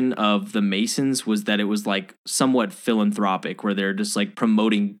interpretation of the Masons was that it was like somewhat philanthropic, where they're just like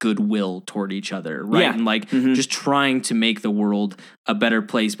promoting goodwill toward each other, right? Yeah. And like just trying to make the world a better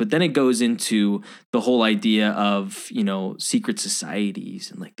place. But then it goes into the whole idea of, secret societies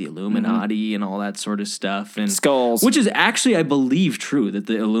and like the Illuminati and all that sort of stuff. And skulls. Which is actually, I believe, true, that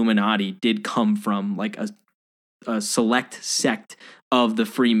the Illuminati did come from like a select sect of the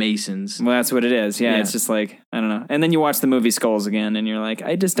Freemasons. Well, that's what it is. Yeah, it's just like, I don't know. And then you watch the movie Skulls again, and you're like,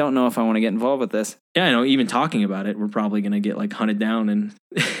 I just don't know if I want to get involved with this. Yeah, I know. Even talking about it, we're probably going to get like hunted down, and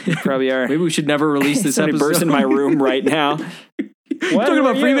probably are. Maybe we should never release this episode. Burst in my room right now. What? Talking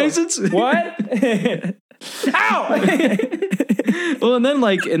about Freemasons? What? Ow! Well, and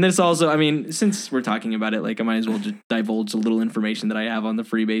then it's also, I mean, since we're talking about it, like I might as well just divulge a little information that I have on the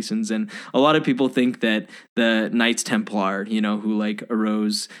Freemasons. And a lot of people think that the Knights Templar, who like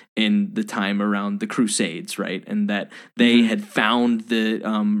arose in the time around the Crusades, right? And that they had found the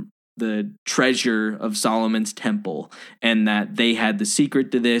the treasure of Solomon's temple, and that they had the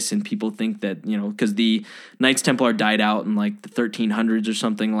secret to this, and people think that, because the Knights Templar died out in like the 1300s or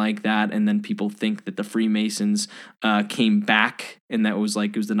something like that, and then people think that the Freemasons came back, and that was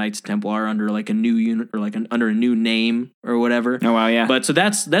like it was the Knights Templar under like a new unit or like under a new name or whatever. Oh wow, yeah. But so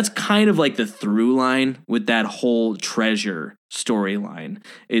that's kind of like the through line with that whole treasure storyline,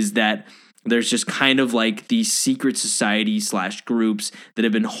 is that there's just kind of like these secret society / groups that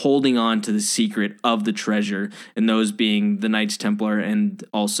have been holding on to the secret of the treasure, and those being the Knights Templar and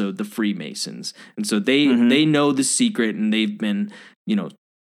also the Freemasons. And so they know the secret, and they've been,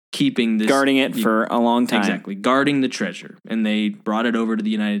 keeping this, guarding it for a long time. Exactly, guarding the treasure, and they brought it over to the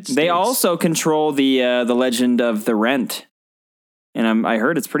United States. They also control the legend of the Rent, and I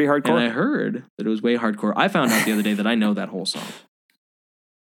heard it's pretty hardcore. And I heard that it was way hardcore. I found out the other day that I know that whole song.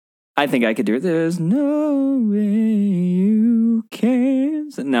 I think I could do it. There's no way you can.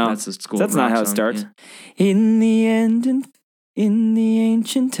 No, that's a school. That's not how it starts. Yeah. In the end, in the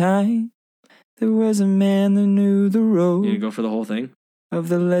ancient time, there was a man that knew the road. You go for the whole thing of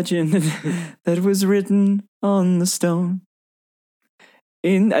the legend that was written on the stone.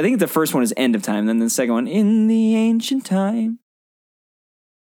 I think the first one is end of time. Then the second one, in the ancient time,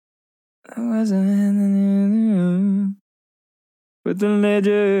 there was a man that knew the road. But the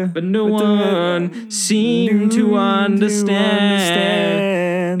legend, but no one seemed to understand.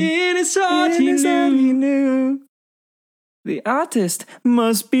 In his heart he knew. The artist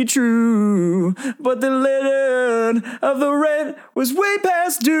must be true, but the legend of the Rent was way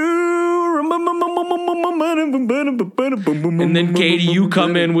past due. And then Katie, you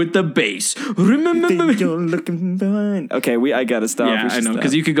come in with the bass. You're looking behind. Okay, I gotta stop. Yeah, I know,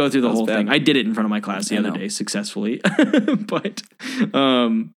 because you could go through the whole thing. I did it in front of my class the other day successfully. But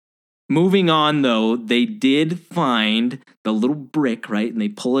moving on, though, they did find the little brick, right? And they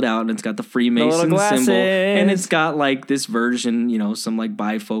pull it out, and it's got the Freemason symbol. And it's got like this version, some like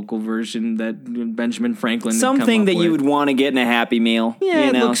bifocal version that Benjamin Franklin something that you would want to get in a Happy Meal. Yeah,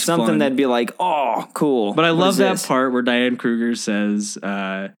 it looks something fun. That'd be like, oh, cool. But I love that part where Diane Kruger says,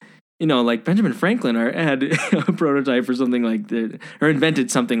 like Benjamin Franklin had a prototype for something like that, or invented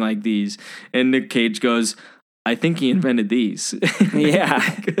something like these. And Nick Cage goes, I think he invented these. Yeah,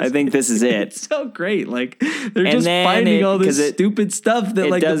 I think this is it. It's so great. Like, they're just finding all this stupid stuff that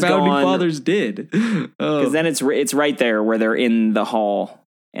like the founding fathers did. Because then it's right there where they're in the hall.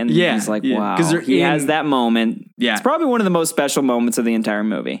 And he's like, wow. He has that moment. Yeah. It's probably one of the most special moments of the entire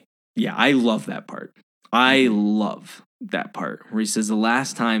movie. Yeah, I love that part. I love that part where he says the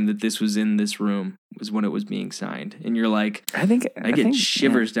last time that this was in this room was when it was being signed, and you're like, I get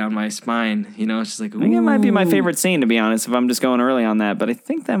shivers down my spine. It's just like, ooh. I think it might be my favorite scene, to be honest, if I'm just going early on that. But I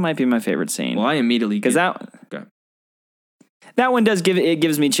think that might be my favorite scene. Well, I immediately that one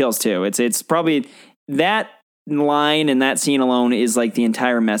gives me chills too. It's probably that line and that scene alone is like the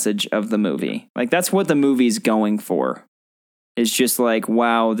entire message of the movie. Like that's what the movie's going for. It's just like,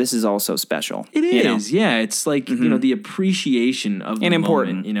 wow, this is also special. It is, yeah. It's like, the appreciation of the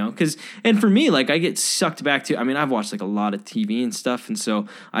moment, Because, and for me, like, I get sucked back to, I've watched, like, a lot of TV and stuff, and so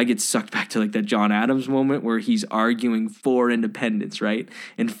I get sucked back to, like, that John Adams moment where he's arguing for independence, right?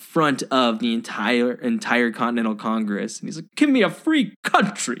 In front of the entire Continental Congress. And he's like, give me a free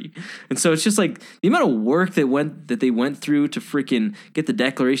country. And so it's just, like, the amount of work that they went through to freaking get the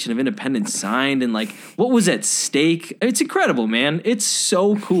Declaration of Independence signed, and, like, what was at stake. It's incredible, man. It's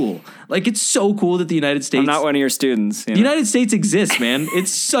so cool. Like, it's so cool that the United States... I'm not one of your students. The United States exists, man. It's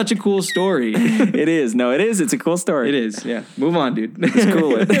such a cool story. It is. No, it is. It's a cool story. It is, yeah. Move on, dude. It's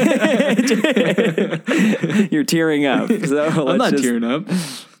cool. You're tearing up. So I'm not tearing up.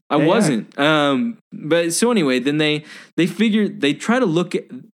 I wasn't. But so anyway, then they try to look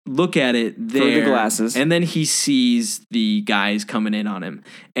at it there. Through the glasses. And then he sees the guys coming in on him.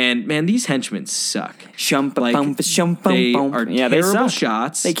 And man, these henchmen suck. They are terrible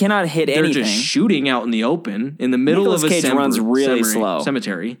shots. They cannot hit anything. They're just shooting out in the open in the middle of a Cage runs really slow.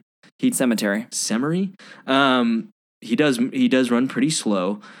 Cemetery. He does run pretty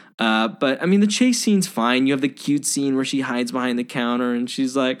slow. But the chase scene's fine. You have the cute scene where she hides behind the counter and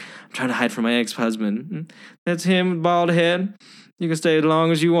she's like, I'm trying to hide from my ex-husband. That's him, bald head. You can stay as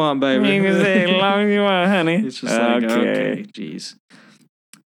long as you want, baby. You can stay as long as you want, honey. It's just like, okay, jeez.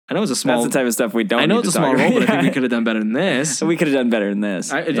 I know it's a small... That's the type of stuff we don't I know it's a small role, but I think we could have done better than this. We could have done better than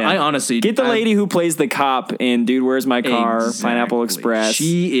this. I honestly... Get the lady who plays the cop in Dude, Where's My Car? Exactly. Pineapple Express.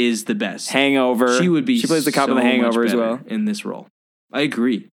 She is the best. Hangover. She plays the cop in The Hangover as well. In this role. I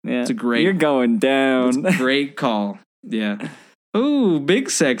agree. Yeah. It's a great... You're going down. It's a great call. Yeah. Oh, big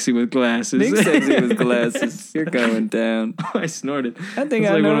sexy with glasses. Big sexy with glasses. You're going down. I snorted. I think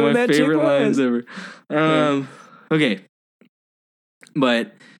It's I like know one who of my that chick favorite lines was. ever. Okay.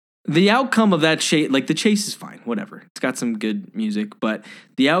 But the outcome of that chase, like the chase is fine, whatever. It's got some good music, but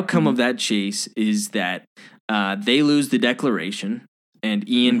the outcome of that chase is that they lose the declaration and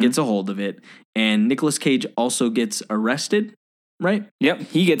Ian gets a hold of it, and Nicolas Cage also gets arrested, right? Yep,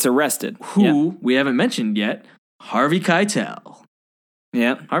 he gets arrested. Who we haven't mentioned yet, Harvey Keitel.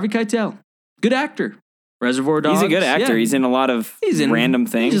 Yep. Harvey Keitel, good actor. Reservoir Dogs. He's a good actor. Yeah. He's in a lot of random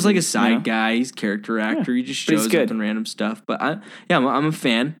things. He's just like a side you know? guy. He's character actor. He just but he's shows good. up in random stuff. But I'm a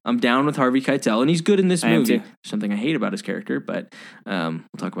fan. I'm down with Harvey Keitel, and he's good in this I am movie. too. Something I hate about his character, but we'll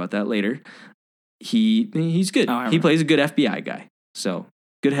talk about that later. He's good. Oh, I He remember. plays a good FBI guy. So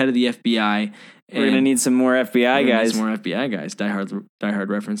good head of the FBI. We're gonna need some more FBI we're gonna need guys. some more FBI guys. Die Hard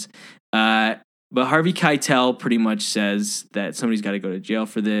reference. But Harvey Keitel pretty much says that somebody's got to go to jail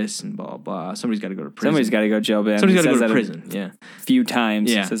for this and blah, blah. Somebody's got to go to prison. Somebody's got to go to jail. Somebody's got to go to prison. Yeah. A few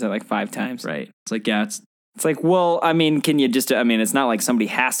times. Yeah. It says that like 5 times. Right. It's like, yeah, it's It's like, well, I mean, can you just? I mean, it's not like somebody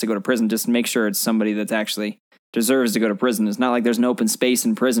has to go to prison. Just make sure it's somebody that's actually deserves to go to prison. It's not like there's an open space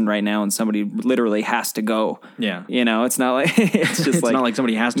in prison right now and somebody literally has to go. yeah. You know, it's not like it's just It's like not like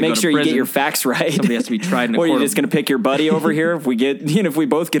somebody has to make go to sure you prison. get your facts right. Somebody has to be tried in a Or court you're of- just gonna pick your buddy over here if we get, if we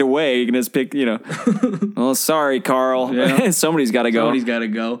both get away, you can just pick, well, sorry, Carl. Yeah. Somebody's got to go. Somebody's got to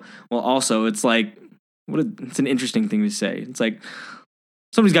go. Well, also, it's like, it's an interesting thing to say. It's like,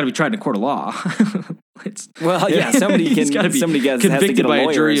 somebody's got to be tried in a court of law. Well, yeah, somebody He's can. gotta be Somebody has to convicted get a by lawyer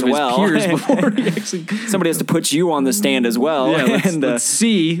a jury as of his well. peers before he actually. Somebody has to put you on the stand as well. Yeah, and, let's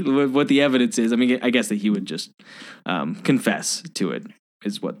see what the evidence is. I mean, I guess that he would just confess to it,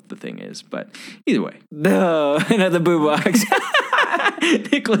 is what the thing is. But either way, another boo box.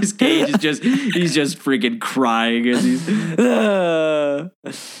 Nicolas Cage he's just freaking crying as he's.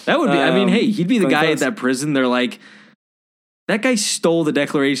 That would be. I mean, hey, he'd be the guy at that prison. They're like, that guy stole the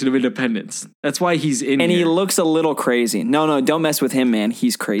Declaration of Independence. That's why he's in And here. he looks a little crazy. No, don't mess with him, man.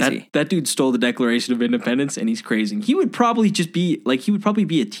 He's crazy. That dude stole the Declaration of Independence, and he's crazy. He would probably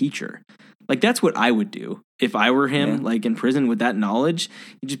be a teacher. Like, that's what I would do if I were him. Yeah. Like in prison with that knowledge,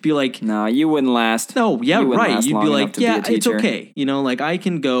 you'd just be like, No, you wouldn't last. no, yeah, You wouldn't right. last You'd long be enough like, to be a yeah, it's teacher. okay. Like I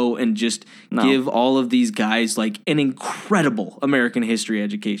can go and just No. give all of these guys like an incredible American history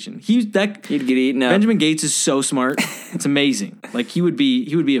education. He'd get eaten up. Benjamin Gates is so smart. It's amazing. Like he would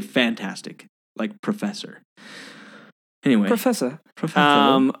be a fantastic like professor. Anyway, Professor.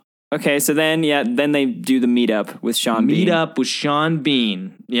 professor. Okay, so then they do the meetup with Sean Bean. Meet up with Sean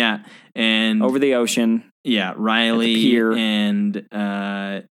Bean. Yeah. And Over the ocean. yeah, Riley pier. and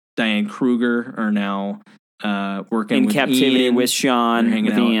Diane Kruger are now working In with captivity Ian. with Sean. They're hanging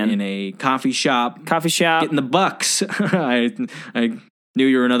With out Ian. in a coffee shop, Coffee shop. getting the bucks. I knew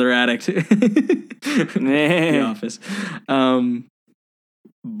you were another addict. The Office.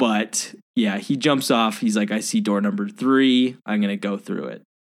 But yeah, he jumps off. He's like, I see door number 3. I'm gonna go through it.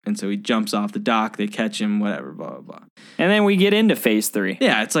 And so he jumps off the dock. They catch him. Whatever. Blah blah blah. And then we get into phase 3.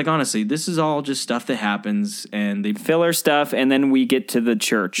 Yeah, it's like, honestly, this is all just stuff that happens, and they Filler stuff, and then we get to the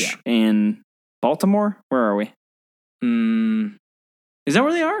church Yeah. in Baltimore. Where are we? Is that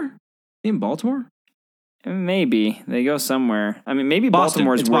where they are? In Baltimore? Maybe they go somewhere. I mean, maybe Boston.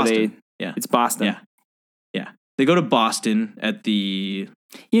 Baltimore's It's where Boston. they. Yeah. It's Boston. Yeah. They go to Boston at the.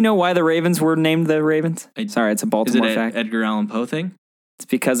 You know why the Ravens were named the Ravens? I- Sorry, it's a Is it Baltimore fact. Edgar Allan Poe thing? It's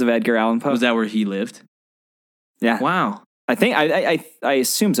because of Edgar Allan Poe. Was that where he lived? Yeah, Wow. I think I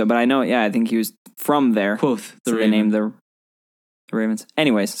assume so, but I know. Yeah, I think he was from there. Quoth the So they Raven. named the Ravens.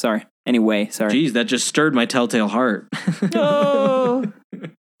 Anyways, sorry. Anyway, sorry. Jeez, that just stirred my telltale heart. Oh.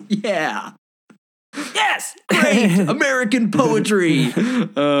 Yeah. Yes. Great. American poetry.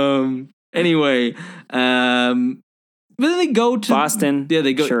 Anyway, but then they go to Boston. Yeah,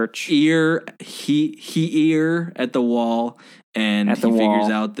 they go church. ear at the wall, and At the he figures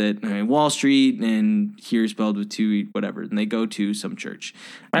wall. out that Wall Street and here spelled with 2 whatever, and they go to some church.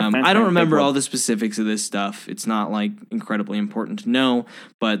 I don't remember all the specifics of this stuff. It's not like incredibly important to know,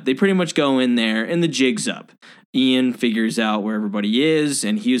 but they pretty much go in there and the jig's up. Ian figures out where everybody is,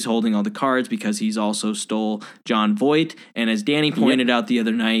 and he is holding all the cards because he's also stole John Voight. And as Danny pointed out the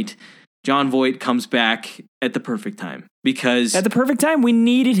other night, John Voight comes back at the perfect time because At the perfect time, we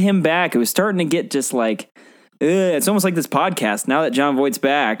needed him back. It was starting to get just like, it's almost like this podcast. Now that John Voight's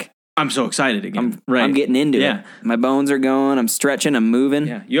back, I'm so excited again. I'm getting into Yeah. it. My bones are going. I'm stretching. I'm moving.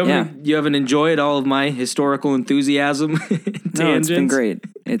 Yeah, you haven't enjoyed all of my historical enthusiam. No, it's been great.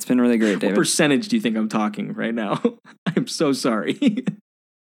 It's been really great, What David. percentage do you think I'm talking right now? I'm so sorry.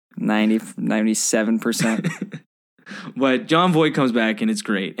 97%. But John Voight comes back and it's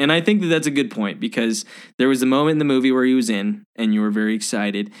great. And I think that that's a good point because there was a moment in the movie where he was in and you were very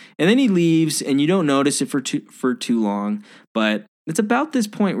excited. And then he leaves and you don't notice it for too long. But it's about this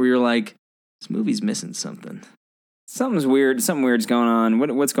point where you're like, this movie's missing something. Something's weird. Something weird's going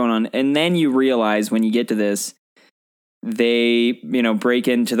on. What's going on? And then you realize when you get to this, they, break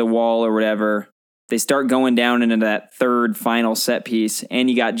into the wall or whatever. They start going down into that third final set piece and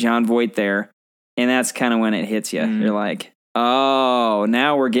you got John Voight there. And that's kind of when it hits you. You're like, oh,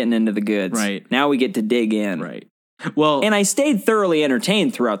 now we're getting into the goods. Right. Now we get to dig in. Right. Well, and I stayed thoroughly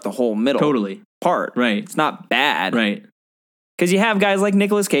entertained throughout the whole middle part. Right. It's not bad. Right. Because you have guys like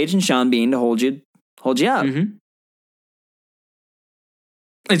Nicolas Cage and Sean Bean to hold you up. Mm-hmm.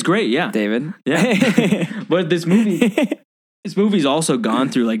 It's great, yeah. David. Yeah. But this movie's also gone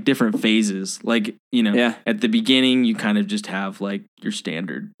through like different phases. Like, at the beginning you kind of just have like your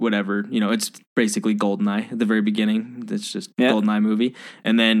standard whatever, it's basically GoldenEye at the very beginning. It's just GoldenEye movie.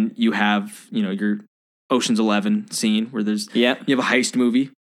 And then you have, your Ocean's 11 scene where you have a heist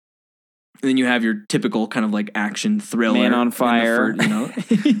movie. And then you have your typical kind of like action thriller. Man on Fire.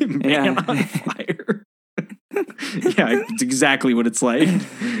 Man on Fire. Yeah, it's exactly what it's like.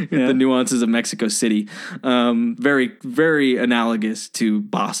 The nuances of Mexico City. Very, very analogous to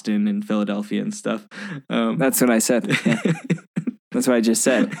Boston and Philadelphia and stuff. That's what I said. Yeah. That's what I just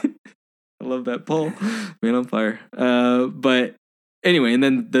said. I love that poll. Man on Fire. But anyway, and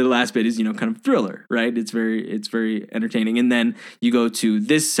then the last bit is, kind of thriller, right? It's very entertaining. And then you go to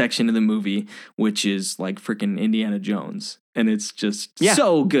this section of the movie, which is like freaking Indiana Jones. And it's just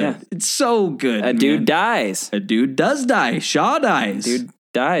so good. Yeah. It's so good. A dude dies. A dude does die. Shaw dies. Dude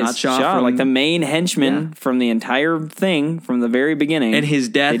dies. Not Shaw like the main henchman from the entire thing from the very beginning. And his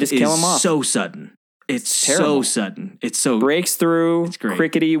death just kill him off. So sudden. It's so sudden. It's so breaks through. It's great.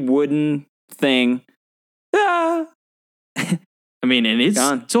 Crickety wooden thing. Ah. I mean, and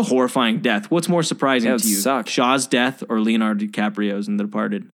it's a horrifying death. What's more surprising to you? Sucks. Shaw's death or Leonardo DiCaprio's in The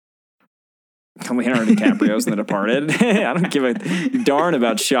Departed? Leonardo DiCaprio's in The Departed. I don't give a darn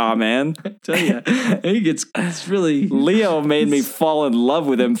about Shaw, man. I tell you, I think it's really... Leo made me fall in love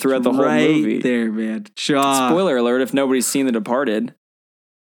with him throughout the whole movie. Right there, man. Shaw. Spoiler alert, if nobody's seen The Departed.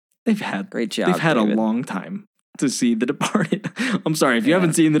 Great job, They've had David. a long time to see The Departed. I'm sorry, if you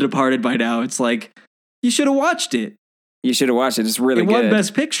haven't seen The Departed by now, it's like, you should have watched it. You should have watched it. It's really good. It won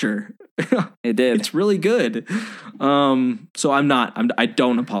Best Picture. It did. It's really good. So I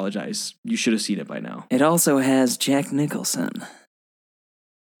don't apologize. You should have seen it by now. It also has Jack Nicholson.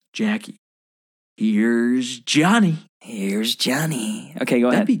 Jackie. Here's Johnny. Here's Johnny. Okay, go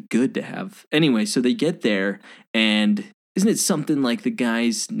ahead. That'd be good to have. Anyway, so they get there and isn't it something like the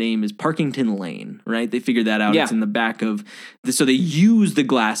guy's name is Parkington Lane, right? They figured that out. Yeah. It's in the back of so they use the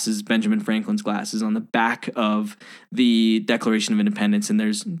glasses, Benjamin Franklin's glasses, on the back of the Declaration of Independence, and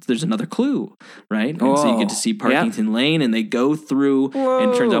there's another clue, right? And so you get to see Parkington Lane, and they go through,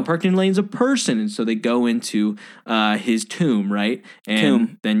 and it turns out Parkington Lane's a person, and so they go into his tomb, right?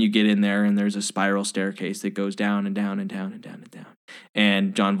 And then you get in there, and there's a spiral staircase that goes down and down and down and down and down.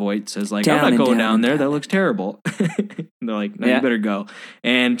 And John Voight says, like, I'm not going down there. That looks terrible. And they're like, no, you better go.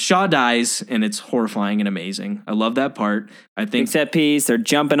 And Shaw dies, and it's horrifying and amazing. I love that part. I think set piece. They're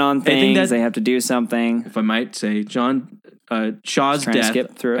jumping on things. They have to do something. If I might say, Shaw's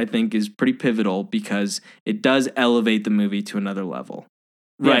death, I think, is pretty pivotal because it does elevate the movie to another level.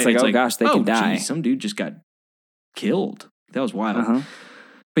 Yeah, right? It's like, gosh, they could die. Geez, some dude just got killed. That was wild.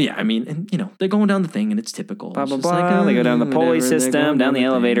 But yeah, I mean, and, they're going down the thing, and it's typical. Blah, blah, blah. Like, they go down the pulley system, down the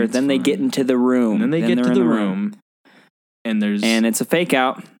elevator, then they get into the room. And then they get to the room. And it's a fake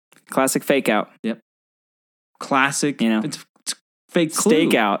out. Classic fake out. Yep. Classic. It's fake clue.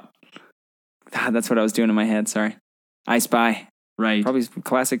 Stake out. God, that's what I was doing in my head. Sorry. I Spy. Right. Probably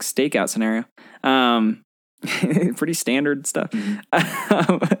classic stakeout scenario. Pretty standard stuff.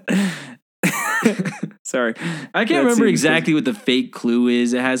 Sorry. I can't remember exactly what the fake clue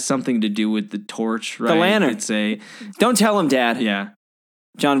is. It has something to do with the torch, right? The lantern. It's Don't tell him, Dad. Yeah.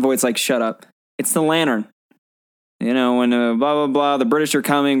 John Voight's like, shut up. It's the lantern. When blah, blah, blah, the British are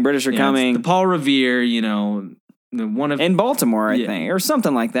coming. The Paul Revere, the one of... In Baltimore, I think, or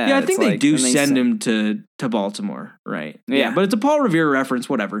something like that. Yeah, I think they do send him to Baltimore, right? Yeah, but it's a Paul Revere reference,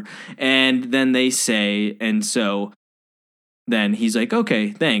 whatever. And then they say, and so then he's like, okay,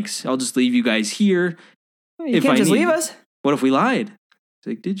 thanks. I'll just leave you guys here. You can't just leave us. What if we lied?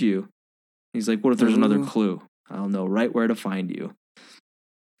 He's like, did you? He's like, what if there's another clue? I'll know right where to find you.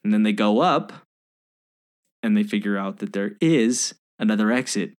 And then they go up and they figure out that there is another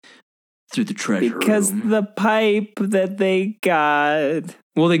exit through the treasure because room. the pipe that they got.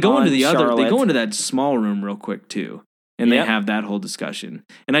 Well, they go on into the other. They Charlotte. go into that small room real quick too, and Yep. they have that whole discussion.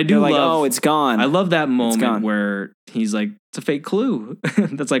 And I do They're like, love. oh, it's gone. I love that moment gone. where he's like, "It's a fake clue."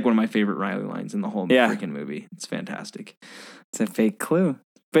 That's like one of my favorite Riley lines in the whole Yeah. freaking movie. It's fantastic. It's a fake clue.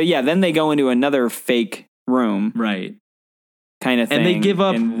 But yeah, then they go into another fake room Right. kind of thing. And they give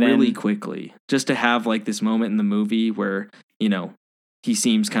up and really then- quickly just to have like this moment in the movie where, you know, he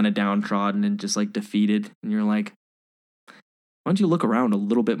seems kind of downtrodden and just like defeated. And you're like, why don't you look around a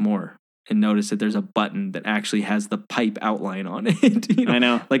little bit more and notice that there's a button that actually has the pipe outline on it? You know? I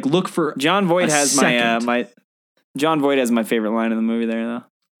know. Like look for, John Voight a has second. my John Voight has my favorite line in the movie there though.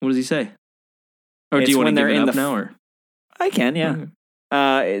 what does he say? Or do It's you want when to give they're it in up the now? Or I can, yeah.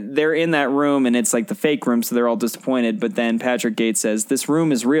 Okay. They're in that room and it's like the fake room, so they're all disappointed. But then Patrick Gates says, "This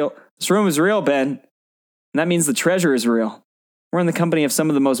room is real. This room is real, Ben. And that means the treasure is real. We're in the company of some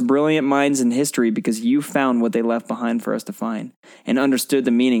of the most brilliant minds in history because you found what they left behind for us to find and understood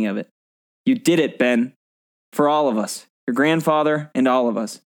the meaning of it. You did it, Ben. For all of us. Your grandfather and all of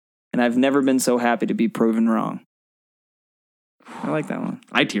us. And I've never been so happy to be proven wrong." I like that one.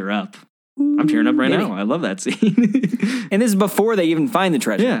 I tear up. I'm tearing up right Maybe. now. I love that scene. And this is before they even find the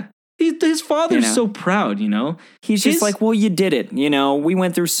treasure. Yeah. His father's You know. so proud, you know? He's just His- like, well, you did it. You know, we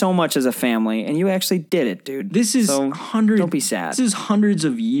went through so much as a family, and you actually did it, dude. This is So, hundreds. don't be sad. This is hundreds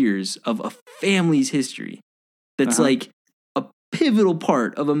of years of a family's history. That's Uh-huh. like a pivotal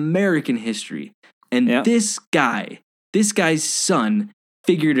part of American history. And Yep. this guy's son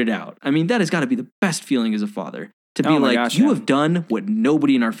figured it out. I mean, that has got to be the best feeling as a father. To be Oh my like, gosh, you yeah. have done what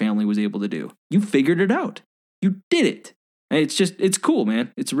nobody in our family was able to do. You figured it out. You did it. And it's cool,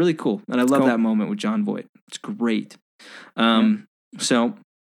 man. It's really cool. And I love cool. that moment with John Voight. It's great. So,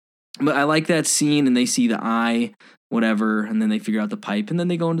 but I like that scene and they see the eye, whatever, and then they figure out the pipe and then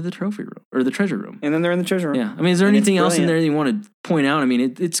they go into the trophy room or the treasure room. And then they're in the treasure room. Yeah. I mean, is there And it's anything else in brilliant. there that you want to point out? I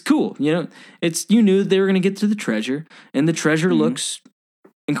mean, it's cool. You know, you knew that they were going to get to the treasure and the treasure Mhm. looks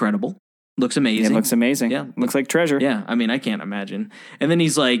incredible. Looks amazing. It looks amazing. Yeah. Looks like treasure. Yeah, I mean, I can't imagine. And then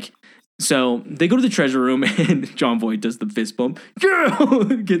he's like, so they go to the treasure room and John Voight does the fist bump. Yeah!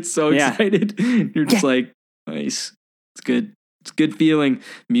 Gets so Yeah. excited. You're just like, nice. It's good. It's a good feeling.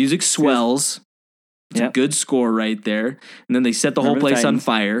 Music swells. It's a Yep. good score right there. And then they set the whole Remember the place on Titans.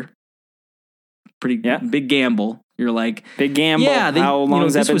 fire. Pretty Yeah. big gamble. You're like, Big gamble. yeah, How long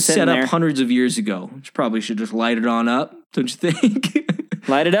has that this been was sitting set there? up hundreds of years ago. Which probably should just light it on up, don't you think?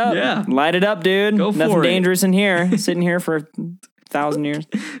 Light it up. Yeah. Light it up, dude. Go for Nothing it. dangerous in here. Sitting here for 1,000 years.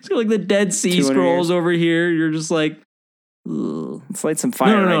 It's got like the Dead Sea 200 Scrolls years. over here. You're just like, ugh. Let's light some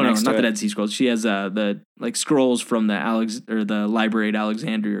fire right next not to the it. Dead Sea Scrolls. She has the like scrolls from the Library at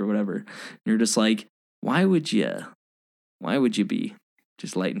Alexandria or whatever. You're just like, why would you be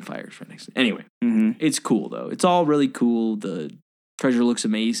just lighting fires right next to it? Anyway, Mm-hmm. it's cool though. It's all really cool. The treasure looks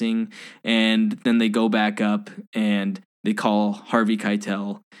amazing. And then they go back up and they call Harvey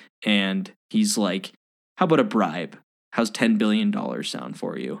Keitel and he's like, how about a bribe? How's $10 billion sound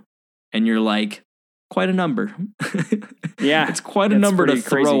for you? And you're like, quite a number. Yeah. It's quite a That's number to pretty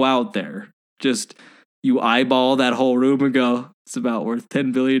throw crazy. out there. Just you eyeball that whole room and go, it's about worth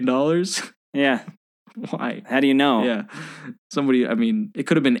 $10 billion. Yeah. Why? How do you know? Yeah. Somebody, I mean, it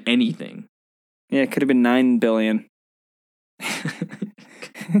could have been anything. Yeah, it could have been 9 billion.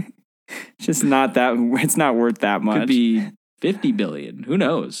 Just not that. It's not worth that much. Could be 50 billion. Who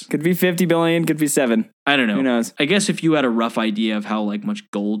knows? Could be 50 billion. Could be 7. I don't know. Who knows? I guess if you had a rough idea of how like much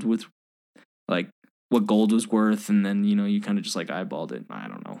gold was, like what gold was worth, and then you kind of just like eyeballed it. I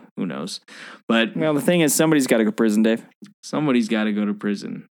don't know. Who knows? But Well, the thing is, somebody's got to go to prison, Dave. somebody's got to go to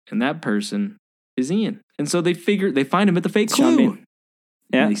prison, and that person is Ian. And so they find him at the fake It's Sean clue. Bean.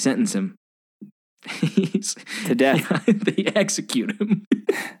 Yeah. And they sentence him. He's To death. they execute him.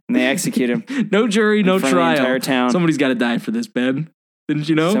 And they execute him. No jury, no in front of trial. the entire town. Somebody's got to die for this, Ben. Didn't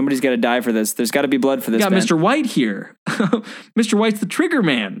you know? Somebody's got to die for this. There's got to be blood for We this. got Ben. Mr. White here. Mr. White's the trigger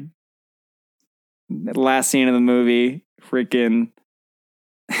man. Last scene of the movie, freaking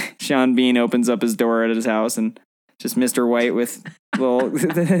Sean Bean opens up his door at his house and just Mr. White with little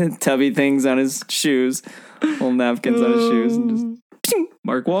tubby things on his shoes, little napkins on his shoes, and just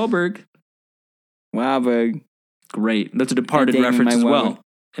Mark Wahlberg. wow, big. Great. That's a Departed Damon reference as Wayans. well.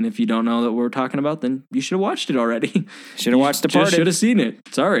 And if you don't know that we're talking about, then you should have watched it already. Should have watched Just Departed. should have seen it.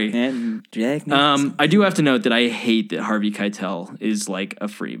 Sorry. And Jack Nicholson. I do have to note that I hate that Harvey Keitel is like a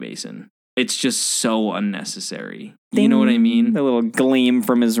Freemason. It's just so unnecessary. You know what I mean? The little gleam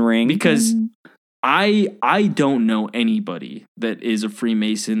from his ring. Because I don't know anybody that is a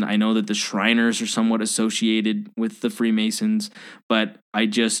Freemason. I know that the Shriners are somewhat associated with the Freemasons, but I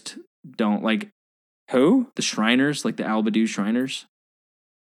just don't like Who? the Shriners, like the Albadu Shriners.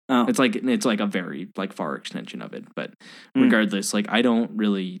 Oh, It's like a very like far extension of it, but Mm. regardless, like I don't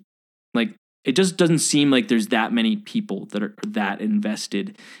really like. It just doesn't seem like there's that many people that are that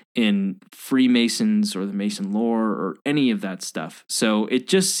invested in Freemasons or the Mason lore or any of that stuff. So it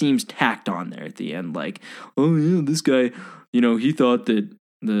just seems tacked on there at the end. Like, oh yeah, this guy, he thought that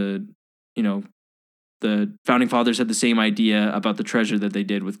the founding fathers had the same idea about the treasure that they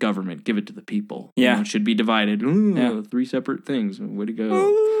did with government. Give it to the people. Yeah. It should be divided. Ooh, Yeah. 3 separate things. Way to go.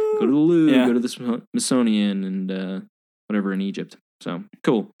 Go to the Louvre. Yeah. Go to the Smithsonian and whatever in Egypt. So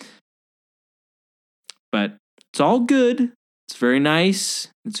cool. But it's all good. It's very nice.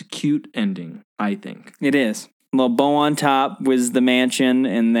 It's a cute ending, I think. it is. A little bow on top was the mansion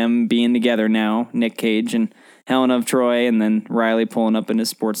and them being together now. Nick Cage and Helen of Troy, and then Riley pulling up in his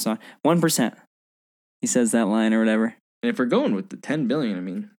sports song. 1%. He says that line or whatever. And if we're going with the $10 billion, I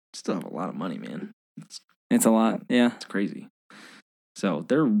mean, still have a lot of money, man. It's a lot. Yeah. It's crazy. So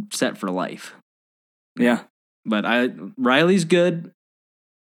they're set for life. Yeah. But Riley's good.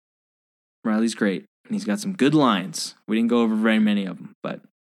 Riley's great. And he's got some good lines. We didn't go over very many of them, but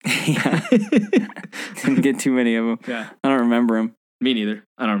Yeah. Didn't get too many of them. yeah. I don't remember him. Me neither.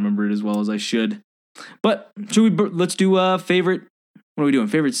 I don't remember it as well as I should. But let's do favorite. What are we doing?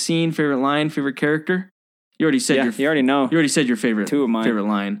 Favorite scene, favorite line, favorite character? You already said You already know. You already said your favorite. 2 of mine. Favorite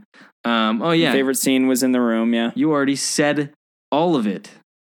line. Oh yeah. Favorite scene was in the room, yeah. You already said all of it.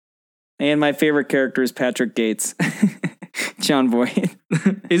 And my favorite character is Patrick Gates. John Boyd.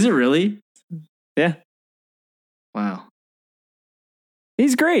 Is it really? Yeah. Wow.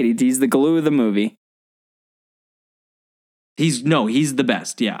 He's great. He's the glue of the movie. He's the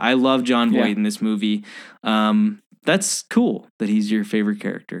best. Yeah, I love John Boyd Yeah. in this movie. That's cool that he's your favorite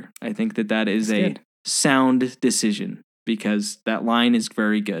character. I think that is That's a good. sound decision because that line is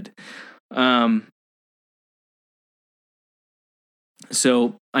very good.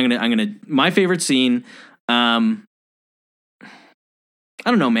 So I'm gonna my favorite scene. I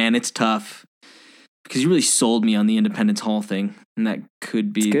don't know, man. It's tough because you really sold me on the Independence Hall thing, and that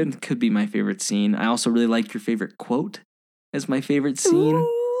could be my favorite scene. I also really like your favorite quote as my favorite scene.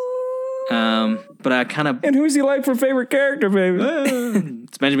 But I kind of And who's he like for favorite character, baby?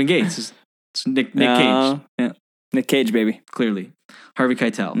 it's Benjamin Gates. It's Nick Cage, Yeah. Nick Cage, baby. clearly. Harvey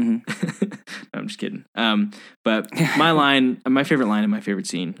Keitel. Mhm. No, I'm just kidding. But my favorite line and my favorite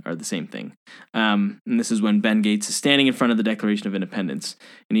scene are the same thing. And this is when Ben Gates is standing in front of the Declaration of Independence,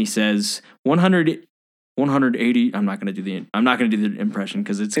 and he says 180. I'm not going to do the impression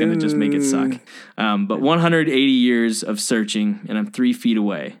because it's going to just make it suck. But 180 years of searching, and I'm 3 feet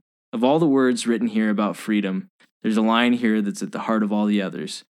away. Of all the words written here about freedom, there's a line here that's at the heart of all the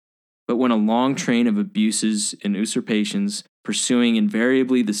others. But when a long train of abuses and usurpations, pursuing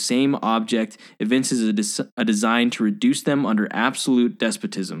invariably the same object, evinces a design to reduce them under absolute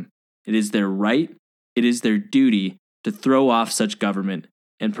despotism, it is their right, it is their duty to throw off such government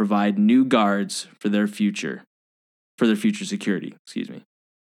and provide new guards for their future security.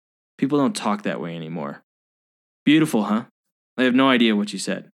 People don't talk that way anymore. Beautiful, huh? I have no idea what you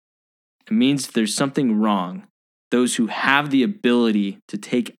said. It means if there's something wrong, those who have the ability to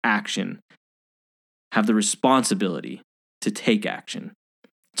take action have the responsibility to take action.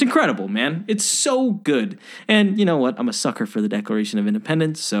 It's incredible, man. It's so good. And you know what? I'm a sucker for the Declaration of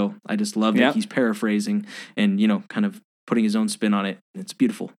Independence, so I just love that he's paraphrasing and, kind of putting his own spin on it. It's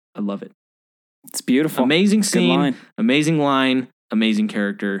beautiful. I love it. It's beautiful. Amazing Good scene, line. amazing line, amazing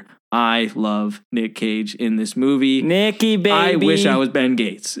character. I love Nick Cage in this movie. Nicky, baby. I wish I was Ben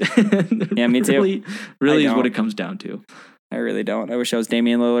Gates. Yeah, me too. Really I is what don't. it comes down to. I really don't. I wish I was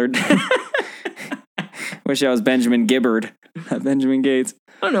Damian Lillard. Wish I was Benjamin Gibbard, not Benjamin Gates.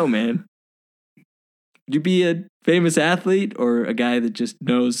 I don't know, man. Would you be a famous athlete or a guy that just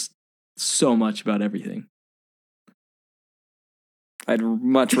knows so much about everything? I'd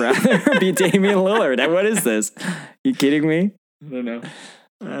much rather be Damian Lillard. What is this? You kidding me? I don't know.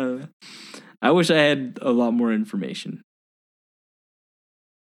 I wish I had a lot more information.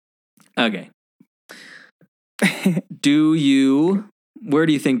 Okay. Where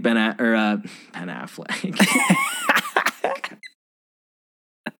do you think Ben Affleck?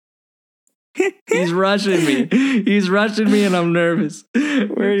 He's rushing me and I'm nervous.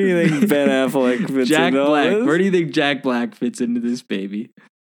 Where do you think Ben Affleck fits Jack into all Black. this? Where do you think Jack Black fits into this baby?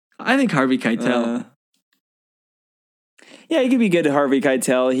 I think Harvey Keitel. Yeah, he could be good Harvey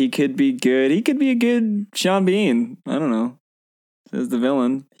Keitel. He could be a good Sean Bean. I don't know. As the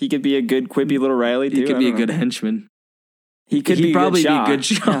villain. He could be a good quippy little Riley too. He could be a I don't good know. henchman. He could He'd be probably a be a good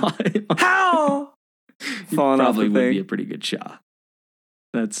Shaw. How? He Falling off probably the would thing. be a pretty good Shaw.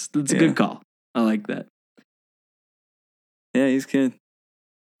 That's a good call. I like that. Yeah, he's good.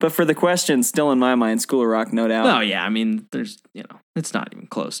 But for the question, still in my mind, School of Rock, no doubt. Oh yeah, I mean, there's it's not even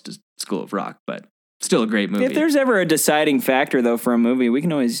close to School of Rock, but still a great movie. If there's ever a deciding factor though for a movie, we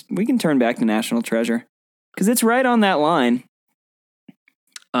can turn back to National Treasure because it's right on that line.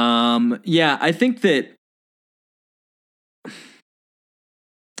 Yeah, I think that.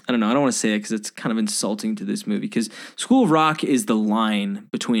 I don't know. I don't want to say it because it's kind of insulting to this movie. Because School of Rock is the line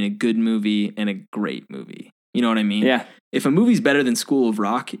between a good movie and a great movie. You know what I mean? Yeah. If a movie's better than School of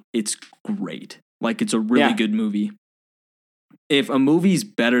Rock, it's great. Like, it's a really good movie. If a movie's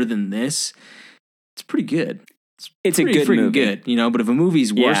better than this, it's pretty good. It's a good movie. Good, But if a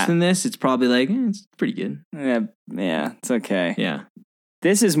movie's worse than this, it's probably like, it's pretty good. Yeah, it's okay. Yeah.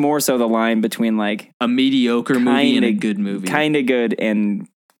 This is more so the line between like a mediocre movie and a good movie. Kind of good and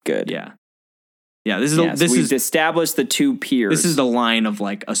good. Yeah. Yeah, we've established the two peers. This is the line of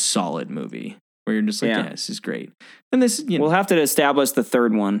like a solid movie where you're just like, yeah this is great. And this, we'll have to establish the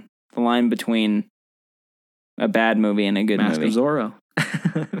third one, the line between a bad movie and a good Mask movie. Of Zorro.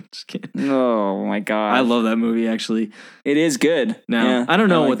 Just kidding. Oh my god. I love that movie actually. It is good. Now, I don't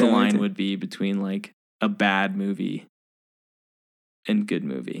know what the line would be between like a bad movie and good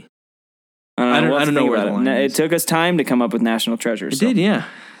movie. I don't know where the line is. It took us time to come up with National Treasure. It did, yeah.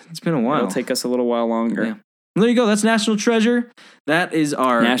 It's been a while. It'll take us a little while longer. Yeah. Well, there you go. That's National Treasure. That is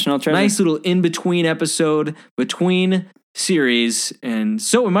our National Treasure. Nice little in-between episode between series. And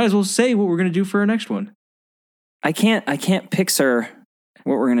so we might as well say what we're going to do for our next one. I can't Pixar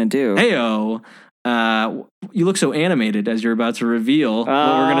what we're going to do. Heyo. You look so animated as you're about to reveal what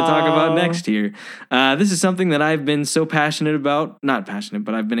we're going to talk about next here. This is something that I've been so passionate about. Not passionate,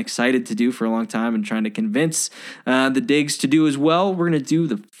 but I've been excited to do for a long time and trying to convince the Digs to do as well. We're going to do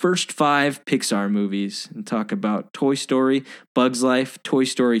the first 5 Pixar movies and talk about Toy Story, Bug's Life, Toy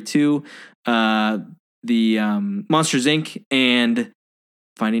Story 2, the Monsters, Inc., and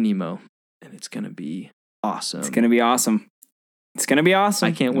Finding Nemo. And it's going to be awesome. It's going to be awesome. It's going to be awesome.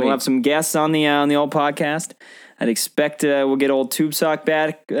 I can't wait. We'll have some guests on the old podcast. I'd expect we'll get old Tube Sock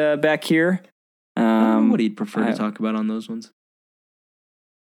back here. I don't know what he'd prefer to talk about on those ones.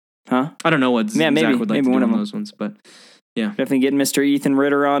 Huh? I don't know what Zach would like to do on those ones, but yeah. Definitely get Mr. Ethan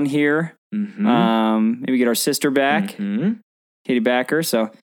Ritter on here. Mm-hmm. Maybe get our sister back, Katie Backer.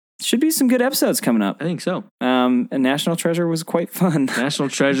 So should be some good episodes coming up. I think so. And National Treasure was quite fun. National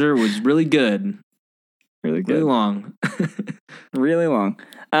Treasure was really good. Really good. Really long. Really long.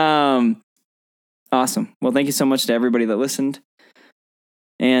 Awesome. Well, thank you so much to everybody that listened.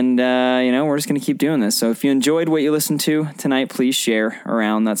 And, we're just going to keep doing this. So if you enjoyed what you listened to tonight, please share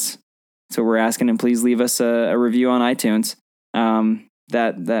around. That's what we're asking. And please leave us a review on iTunes.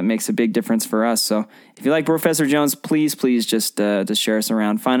 That makes a big difference for us. So if you like Professor Jones, please just share us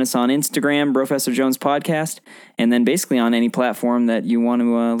around. Find us on Instagram, Professor Jones Podcast, and then basically on any platform that you want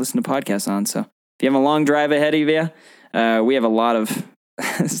to listen to podcasts on. So if you have a long drive ahead of you, we have a lot of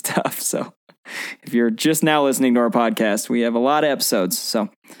stuff. So if you're just now listening to our podcast, we have a lot of episodes. So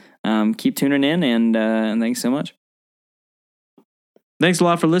keep tuning in, and thanks so much. Thanks a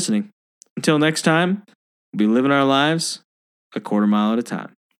lot for listening. Until next time, we'll be living our lives a quarter mile at a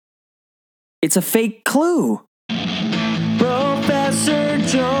time. It's a fake clue. Professor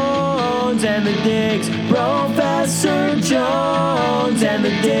Jones and the Digs. Professor Jones and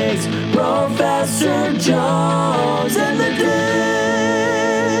the Digs. Professor Jones and the Digs.